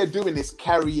all they're doing is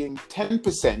carrying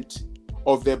 10%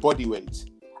 of their body weight.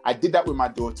 I did that with my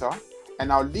daughter,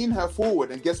 and I'll lean her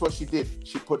forward, and guess what she did?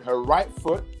 She put her right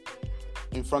foot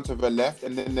in front of her left,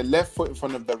 and then the left foot in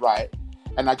front of the right,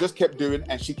 and I just kept doing,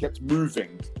 and she kept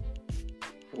moving.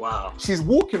 Wow. She's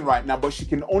walking right now, but she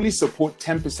can only support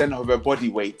 10% of her body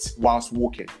weight whilst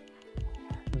walking.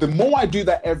 The more I do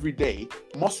that every day,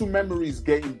 muscle memory is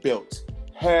getting built.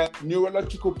 Her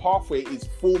neurological pathway is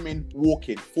forming,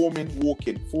 walking.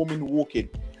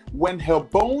 When her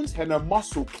bones and her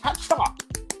muscle catch up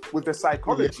with the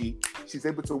psychology, she's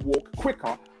able to walk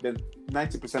quicker than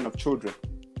 90% of children.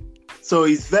 So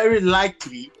it's very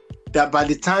likely that by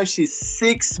the time she's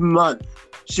 6 months,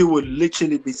 she would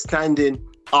literally be standing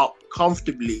up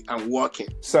comfortably and walking.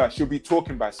 Sir, she'll be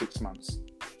talking by 6 months.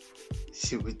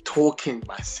 She'll be talking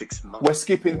by 6 months. We're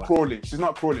skipping crawling. She's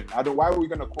not crawling. Why are we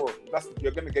going to crawl?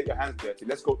 You're going to get your hands dirty.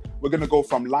 Let's go. We're going to go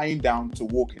from lying down to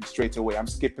walking straight away. I'm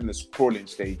skipping this crawling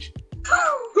stage.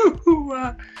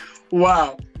 Wow.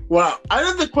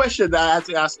 Another question that I have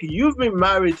to ask you. You've been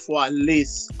married for at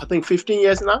least, I think, 15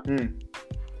 years now?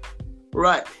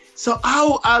 Right. So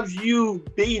how have you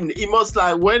been? It must,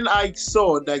 like, when I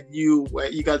saw that you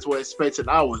guys were expecting,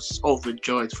 I was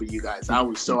overjoyed for you guys. I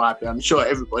was so happy. I'm sure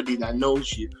everybody that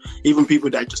knows you, even people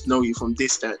that just know you from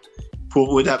distance,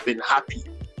 would have been happy.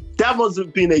 That must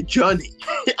have been a journey.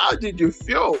 How did you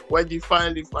feel when you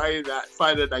finally find out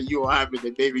that you were having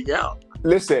a baby girl?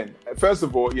 Listen, first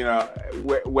of all,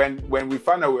 when we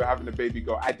found out we were having a baby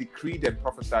girl, I decreed and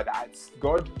prophesied,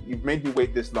 God, you've made me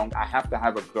wait this long. I have to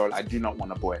have a girl. I do not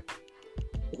want a boy.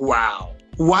 Wow.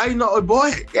 Why not a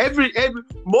boy? Every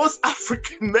most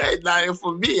African men, like,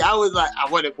 for me, I was like, I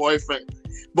want a boyfriend.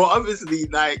 But obviously,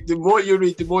 like, the more you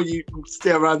read, the more you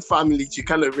stay around families, you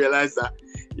kind of realize that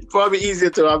it's probably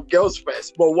easier to have girls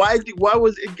first. But why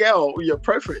was a girl your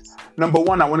preference? Number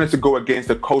one, I wanted to go against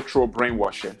the cultural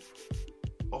brainwashing.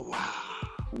 Oh, wow.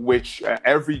 Which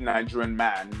every Nigerian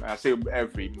man, I say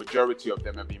every, majority of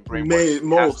them have been brainwashed.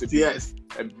 Most, yes.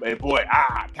 A boy,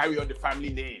 carry on the family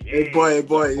name. A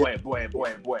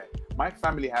boy. My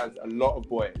family has a lot of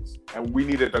boys, and we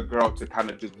needed a girl to kind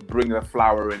of just bring the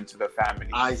flower into the family.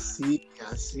 I see.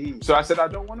 So I said, I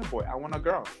don't want a boy, I want a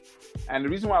girl. And the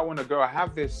reason why I want a girl, I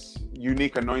have this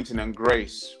unique anointing and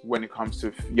grace when it comes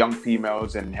to young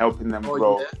females and helping them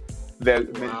grow. Yeah. The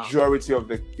majority of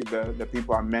the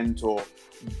people I mentor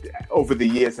over the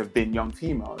years have been young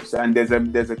females, and there's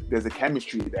a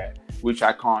chemistry there which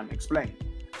I can't explain.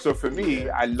 So for me,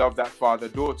 I love that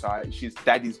father-daughter. She's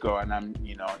daddy's girl, and I'm,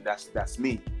 that's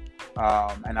me.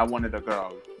 And I wanted a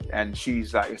girl, and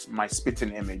she's like my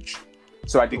spitting image.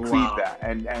 So I decreed that,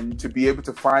 and to be able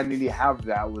to finally have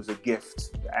that was a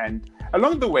gift. And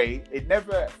along the way, it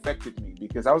never affected me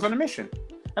because I was on a mission.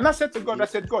 And I said to God,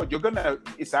 God,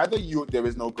 it's either there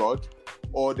is no God,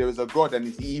 or there is a God and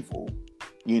it's evil,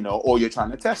 or you're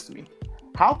trying to test me.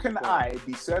 How can I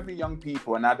be serving young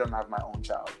people and I don't have my own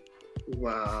child?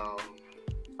 Wow.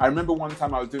 I remember one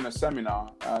time I was doing a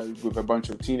seminar with a bunch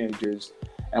of teenagers,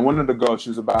 and one of the girls, she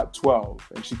was about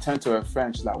 12, and she turned to her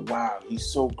friend, she's like, wow, he's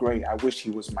so great. I wish he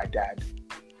was my dad.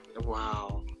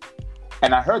 Wow.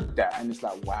 And I heard that, and it's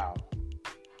like, wow.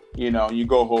 You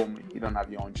go home, you don't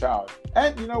have your own child.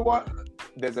 And you know what?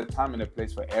 There's a time and a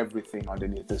place for everything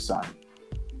underneath the sun.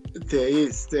 There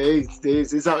is.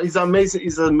 It's amazing.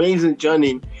 It's an amazing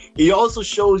journey. It also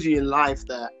shows you in life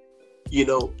that,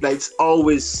 that it's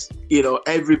always,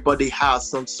 everybody has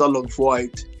some sort of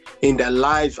void in their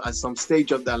life at some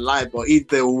stage of their life. But if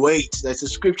they wait, there's a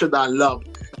scripture that I love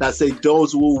that says,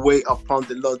 those who wait upon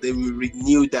the Lord, they will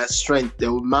renew their strength. They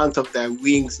will mount up their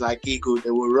wings like eagle. They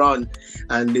will run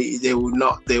and they will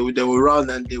run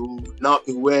and they will not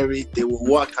be weary. They will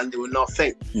walk and they will not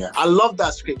faint. Yeah. I love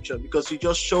that scripture because it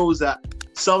just shows that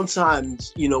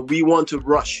sometimes, we want to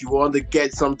rush. You want to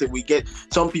get something.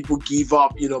 Some people give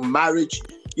up, marriage.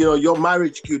 Your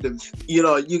marriage could have,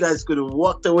 you guys could have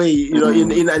walked away,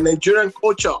 in a Nigerian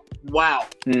culture. Wow.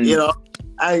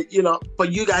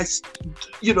 But you guys,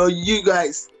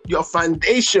 your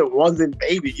foundation wasn't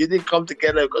baby. You didn't come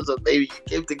together because of baby. You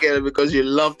came together because you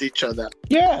loved each other.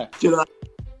 Yeah.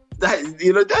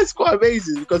 that's quite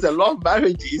amazing, because a lot of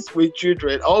marriages with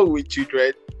children,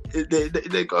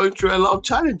 they're going through a lot of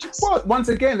challenges. Well, once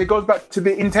again, it goes back to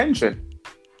the intention.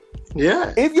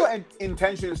 Yeah. If your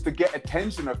intention is to get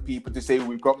attention of people to say,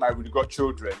 we've got married, we've got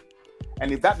children,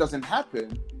 and if that doesn't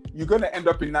happen, you're going to end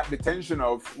up in that detention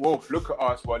of, whoa, look at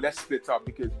us, well, let's split up.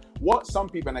 Because what some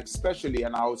people, and especially,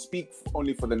 and I'll speak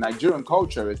only for the Nigerian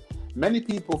culture, is many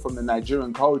people from the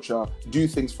Nigerian culture do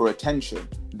things for attention.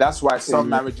 That's why some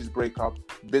marriages break up,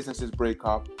 businesses break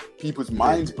up, people's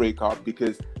minds break up,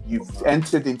 because you've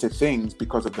entered into things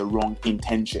because of the wrong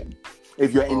intention.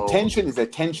 If your intention is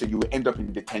attention, you will end up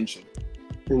in detention.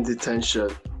 In detention.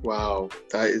 Wow.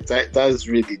 That is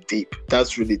really deep.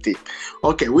 That's really deep.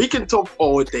 Okay, we can talk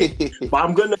all day,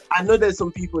 but I know there's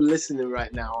some people listening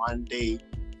right now, and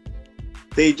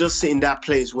they just sit in that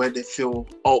place where they feel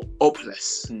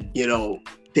hopeless.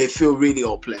 They feel really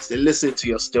hopeless. They listen to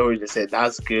your story, they say,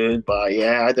 that's good, but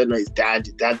yeah, I don't know, his dad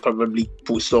probably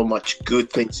put so much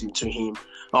good things into him.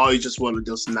 Oh, he's just one of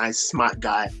those nice, smart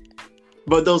guy.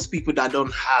 But those people that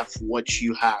don't have what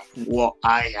you have, what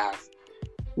I have,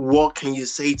 what can you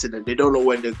say to them? They don't know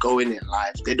where they're going in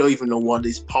life. They don't even know what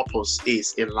this purpose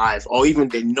is in life, or even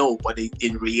they know, but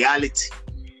in reality,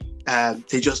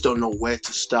 they just don't know where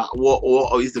to start.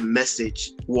 What is the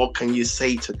message? What can you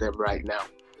say to them right now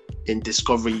in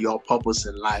discovering your purpose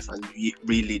in life and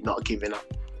really not giving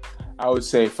up? I would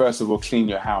say, first of all, clean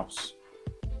your house.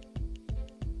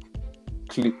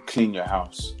 Clean your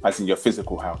house, as in your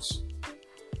physical house.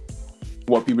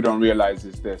 What people don't realize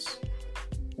is this.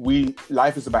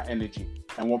 Life is about energy.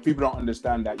 And what people don't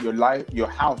understand, that your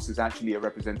house is actually a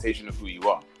representation of who you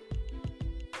are.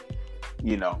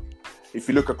 If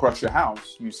you look across your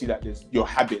house, you see that there's your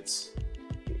habits.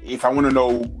 If I want to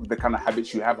know the kind of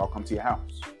habits you have, I'll come to your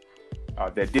house. Are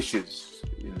there dishes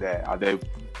in there? Are there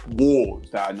walls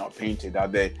that are not painted? Are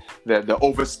there the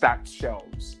overstacked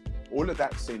shelves? All of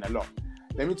that's saying a lot.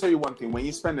 Let me tell you one thing. When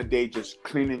you spend a day just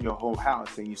cleaning your whole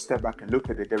house and you step back and look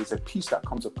at it, there is a peace that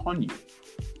comes upon you.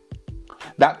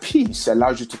 That peace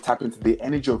allows you to tap into the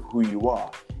energy of who you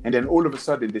are. And then all of a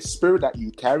sudden, the spirit that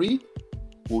you carry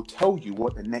will tell you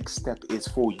what the next step is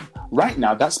for you. Right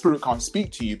now, that spirit can't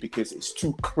speak to you because it's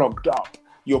too clogged up.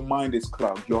 Your mind is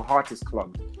clogged. Your heart is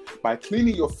clogged. By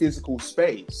cleaning your physical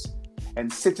space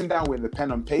and sitting down with a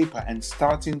pen and paper and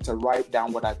starting to write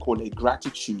down what I call a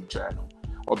gratitude journal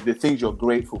of the things you're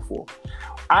grateful for.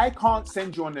 I can't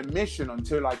send you on a mission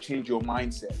until I change your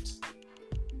mindset.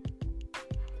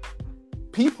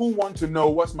 People want to know,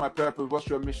 what's my purpose? What's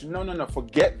your mission? No,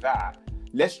 forget that.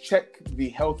 Let's check the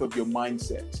health of your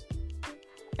mindset.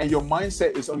 And your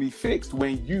mindset is only fixed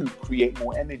when you create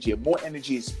more energy. And more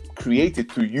energy is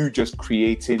created through you just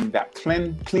creating that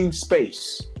clean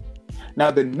space. Now,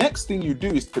 the next thing you do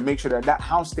is to make sure that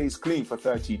house stays clean for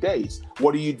 30 days.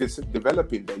 What are you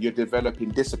developing there? You're developing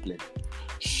discipline.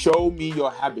 Show me your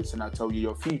habits and I'll tell you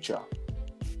your future.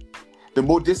 The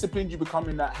more disciplined you become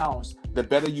in that house, the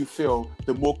better you feel,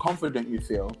 the more confident you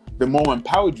feel, the more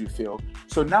empowered you feel.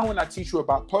 So now when I teach you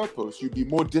about purpose, you'll be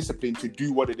more disciplined to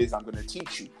do what it is I'm going to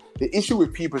teach you. The issue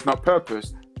with people is not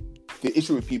purpose. The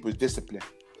issue with people is discipline.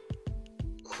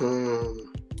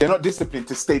 They're not disciplined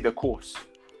to stay the course.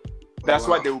 That's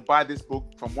why they will buy this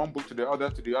book, from one book to the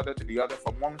other, to the other, to the other,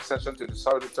 from one session to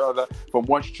the other, from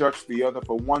one church to the other,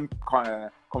 from one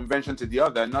convention to the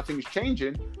other. Nothing is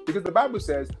changing, because the Bible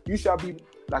says you shall be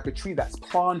like a tree that's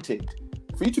planted.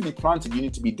 For you to be planted, you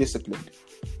need to be disciplined.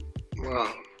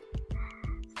 Wow.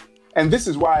 And this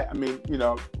is why,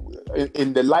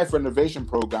 in the life renovation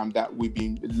program that we've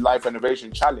been, life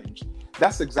renovation challenge,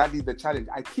 that's exactly the challenge.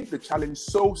 I keep the challenge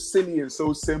so silly and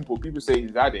so simple. People say,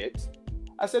 is that it?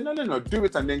 I said, no, do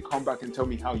it and then come back and tell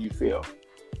me how you feel.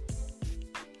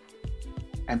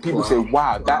 And people say,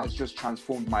 wow, that has just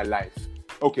transformed my life.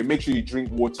 Okay, make sure you drink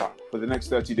water for the next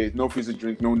 30 days. No fizzy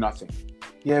drink, no nothing.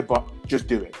 Yeah, but just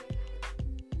do it.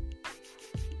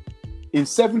 In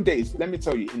 7 days, let me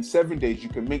tell you, in 7 days, you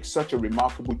can make such a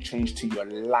remarkable change to your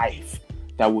life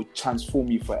that will transform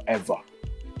you forever.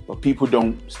 But people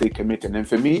don't stay committed. And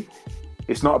for me,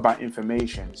 it's not about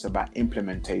information, it's about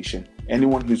implementation.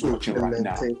 Anyone who's watching right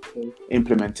now,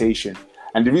 implementation.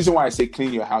 And the reason why I say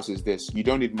clean your house is this: you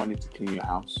don't need money to clean your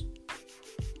house.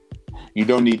 You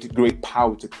don't need great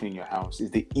power to clean your house.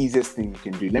 It's the easiest thing you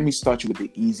can do. Let me start you with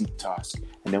the easy task,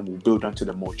 and then we'll build onto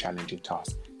the more challenging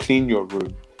task. Clean your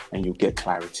room, and you'll get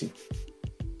clarity.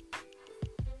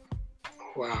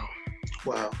 Wow.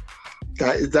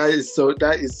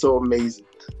 That is so amazing.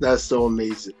 That's so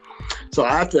amazing. So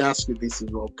I have to ask you this as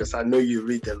well, because I know you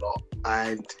read a lot.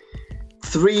 And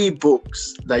 3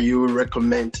 books that you would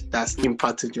recommend that's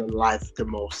impacted your life the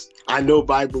most. I know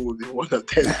Bible will be one of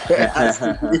them.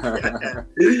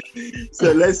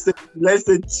 So let's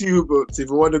say 2 books. If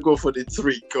you want to go for the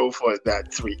 3, go for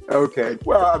that 3. Okay.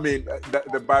 Well, I mean,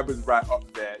 the Bible's right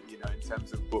up there, you know, in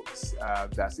terms of books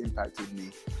that's impacted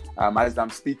me. As I'm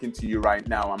speaking to you right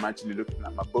now, I'm actually looking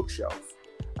at my bookshelf.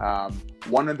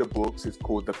 One of the books is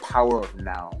called The Power of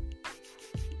Now.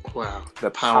 Wow.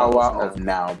 The Power of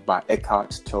Now by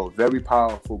Eckhart Tolle. Very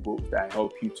powerful book that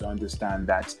help you to understand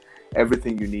that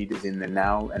everything you need is in the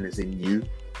now and is in you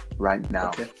right now.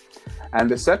 Okay. And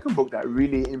the second book that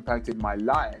really impacted my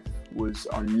life was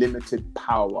Unlimited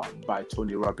Power by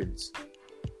Tony Robbins.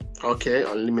 Okay,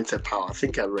 Unlimited Power. I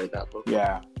think I read that book.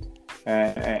 Yeah.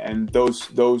 And those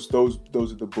are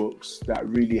the books that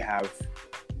really have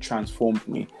transformed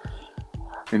me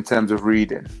in terms of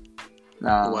reading.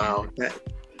 Wow.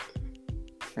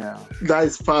 Yeah. That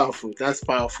is powerful. That's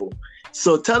powerful.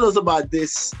 So tell us about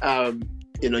this.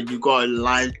 You got a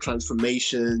live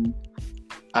transformation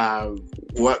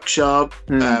workshop,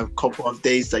 couple of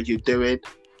days that you do it.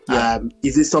 Yeah.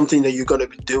 Is it something that you're going to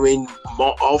be doing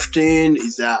more often?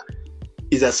 Is that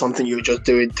something you're just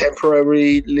doing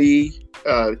temporarily?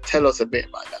 Tell us a bit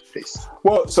about that, please.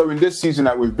 Well, so in this season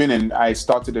that we've been in, I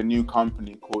started a new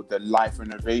company called the Life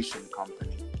Renovation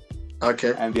Company.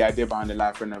 Okay. And the idea behind the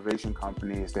Life Renovation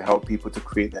Company is to help people to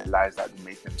create their lives that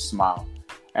make them smile.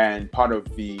 And part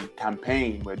of the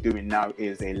campaign we're doing now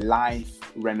is a Life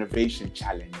Renovation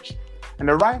Challenge. And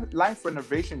the Life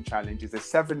Renovation Challenge is a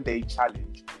 7-day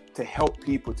challenge to help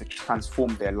people to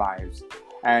transform their lives.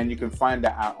 And you can find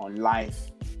that out on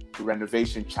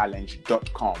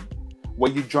liferenovationchallenge.com.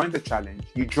 When you join the challenge,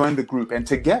 you join the group, and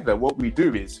together what we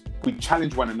do is we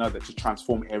challenge one another to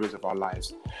transform areas of our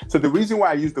lives. So the reason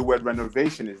why I use the word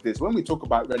renovation is this. When we talk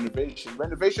about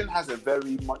renovation has a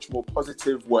very much more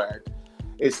positive word.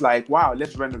 It's like, wow,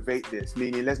 let's renovate this,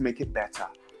 meaning let's make it better.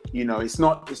 You know, it's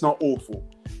not awful.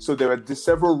 So there are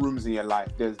several rooms in your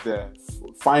life. There's the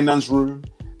finance room,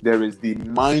 there is the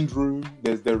mind room,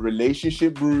 there's the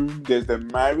relationship room, there's the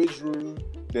marriage room,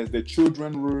 there's the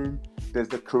children room, there's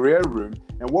the career room.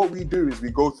 And what we do is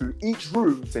we go through each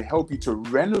room to help you to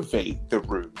renovate the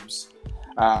rooms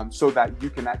so that you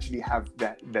can actually have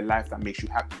the life that makes you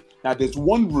happy. Now, there's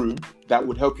one room that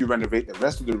would help you renovate the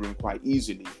rest of the room quite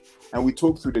easily. And we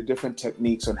talk through the different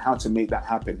techniques on how to make that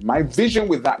happen. My vision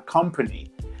with that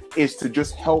company is to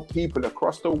just help people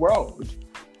across the world.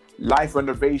 Life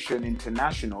Renovation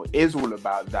International is all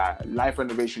about that. Life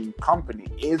Renovation Company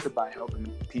is about helping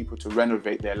people to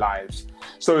renovate their lives.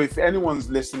 So if anyone's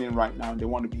listening right now and they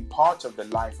want to be part of the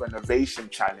Life Renovation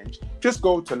Challenge, just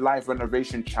go to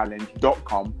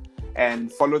liferenovationchallenge.com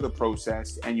and follow the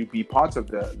process, and you'll be part of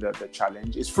the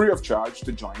challenge. It's free of charge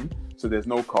to join, so there's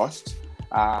no cost.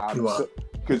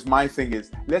 Because my thing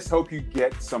is, let's help you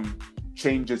get some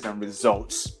changes and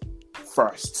results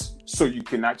first, so you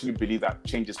can actually believe that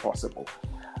change is possible.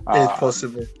 It's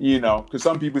possible. You know, because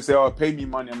some people say, oh, pay me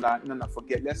money. I'm like, no,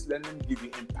 forget. Let them give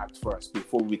you impact first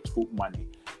before we talk money.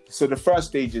 So the first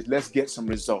stage is let's get some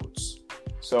results.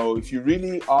 So if you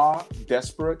really are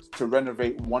desperate to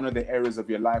renovate one of the areas of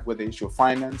your life, whether it's your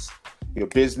finance, your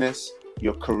business,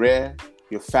 your career,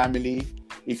 your family,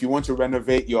 if you want to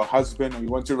renovate your husband or you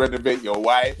want to renovate your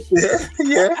wife,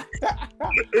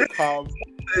 come.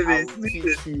 I will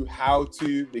teach you how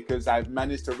to, because I've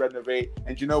managed to renovate.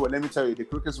 And you know what? Let me tell you, the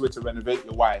quickest way to renovate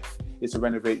your wife is to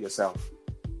renovate yourself.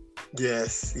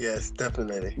 Yes,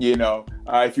 definitely. You know,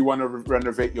 if you want to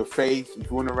renovate your faith, if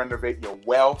you want to renovate your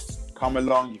wealth, come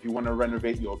along. If you want to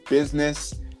renovate your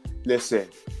business, listen,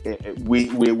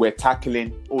 we're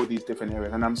tackling all these different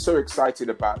areas. And I'm so excited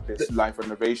about this Life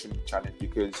Renovation Challenge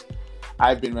because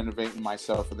I've been renovating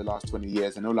myself for the last 20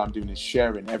 years, and all I'm doing is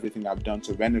sharing everything I've done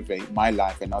to renovate my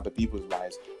life and other people's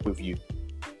lives with you.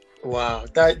 Wow,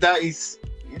 that's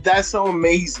so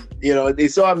amazing. You know,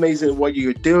 it's so amazing what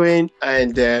you're doing,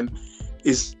 and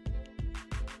it's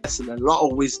a lot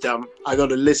of wisdom. I got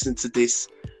to listen to this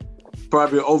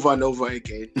probably over and over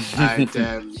again, and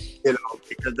you know,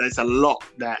 because there's a lot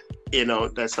that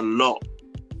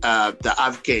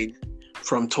I've gained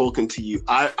from talking to you.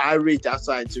 I read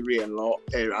outside to read a lot.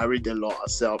 I read a lot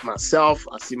myself.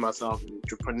 I see myself an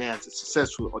entrepreneur, as a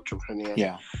successful entrepreneur.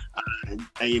 Yeah. And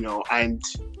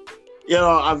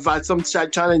I've had some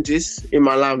challenges in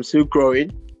my life. I'm still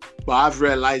growing, but I've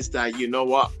realized that, you know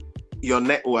what, your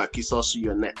network is also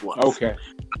your network. Okay.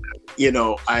 You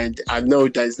know, and I know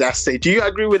there's that say. Do you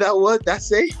agree with that word? That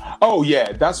say? Oh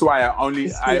yeah, that's why I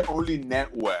only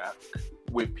network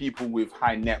with people with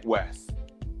high net worth.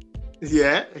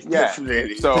 Yeah,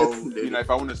 definitely. So, Definitely. if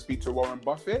I want to speak to Warren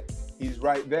Buffett, he's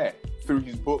right there through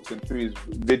his books and through his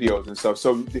videos and stuff.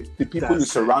 So the people you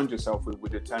surround yourself with will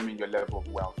determine your level of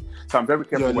wealth. So I'm very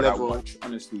careful what I watch,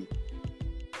 honestly.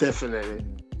 Definitely.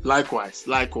 Likewise.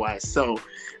 So,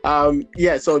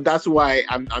 so that's why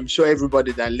I'm sure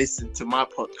everybody that listens to my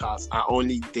podcast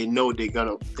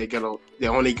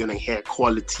they're only gonna hear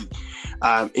quality,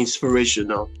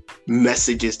 inspirational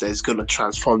messages that is gonna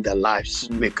transform their lives,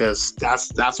 because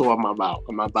that's what I'm about.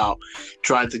 I'm about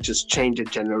trying to just change a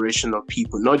generation of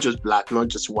people, not just Black, not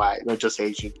just white, not just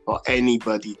Asian, but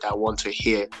anybody that want to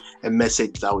hear a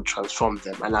message that will transform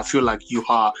them. And I feel like you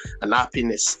are an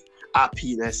happiness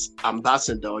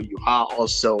ambassador. You are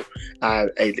also an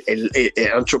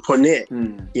entrepreneur.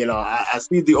 I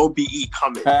see the OBE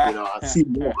coming. I see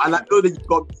more, and I know that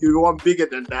you want bigger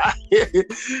than that.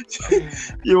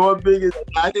 You want bigger than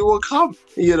that. It will come.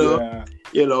 You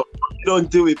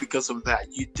don't do it because of that.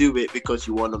 You do it because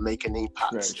you want to make an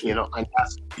impact. And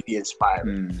that's really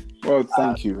inspiring. Well,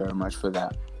 thank you very much for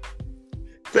that.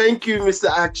 Thank you, Mr.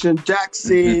 Action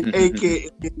Jackson, aka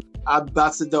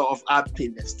Ambassador of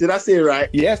Happiness. Did I say it right?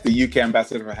 Yes, the UK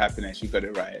Ambassador of Happiness. You got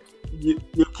it right.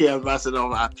 UK Ambassador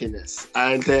of Happiness.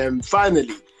 And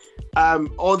finally,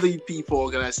 all the people,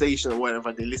 organization, or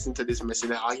whatever, they listen to this message.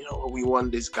 We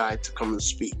want this guy to come and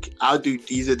speak.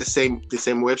 These are the same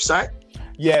website?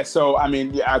 Yeah, so I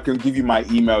can give you my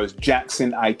email. It's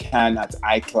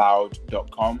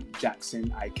jacksonican@icloud.com.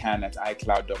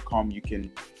 jacksonican@icloud.com. You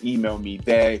can email me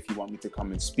there if you want me to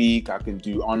come and speak. I can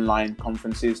do online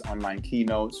conferences, online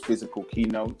keynotes, physical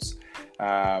keynotes.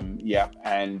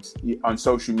 And on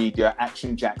social media,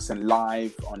 Action Jackson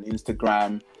Live on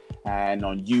Instagram and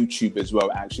on YouTube as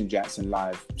well, Action Jackson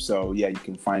Live. So you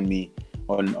can find me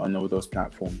on all those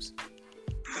platforms.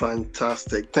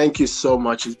 Fantastic. Thank you so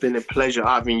much. It's been a pleasure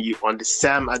having you on the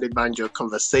Sam Adebanjo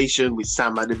Conversation with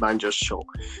Sam Adebanjo Show.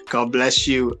 God bless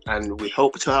you, and we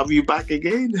hope to have you back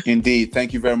again. Indeed.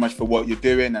 Thank you very much for what you're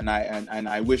doing, and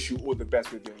I wish you all the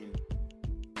best with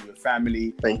your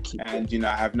family. Thank you. And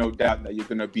I have no doubt that you're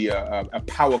going to be a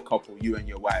power couple, you and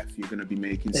your wife. You're going to be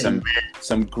making some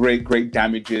great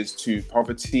damages to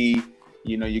poverty.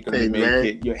 You're going to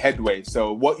make your headway.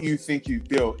 So what you think you've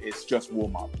built is just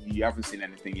warm up. You haven't seen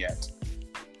anything yet.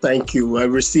 Thank you. I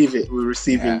receive it. We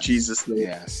receive it in Jesus' name.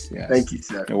 Yes. Thank you,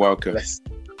 sir. You're welcome. Bless.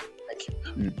 Thank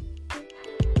you.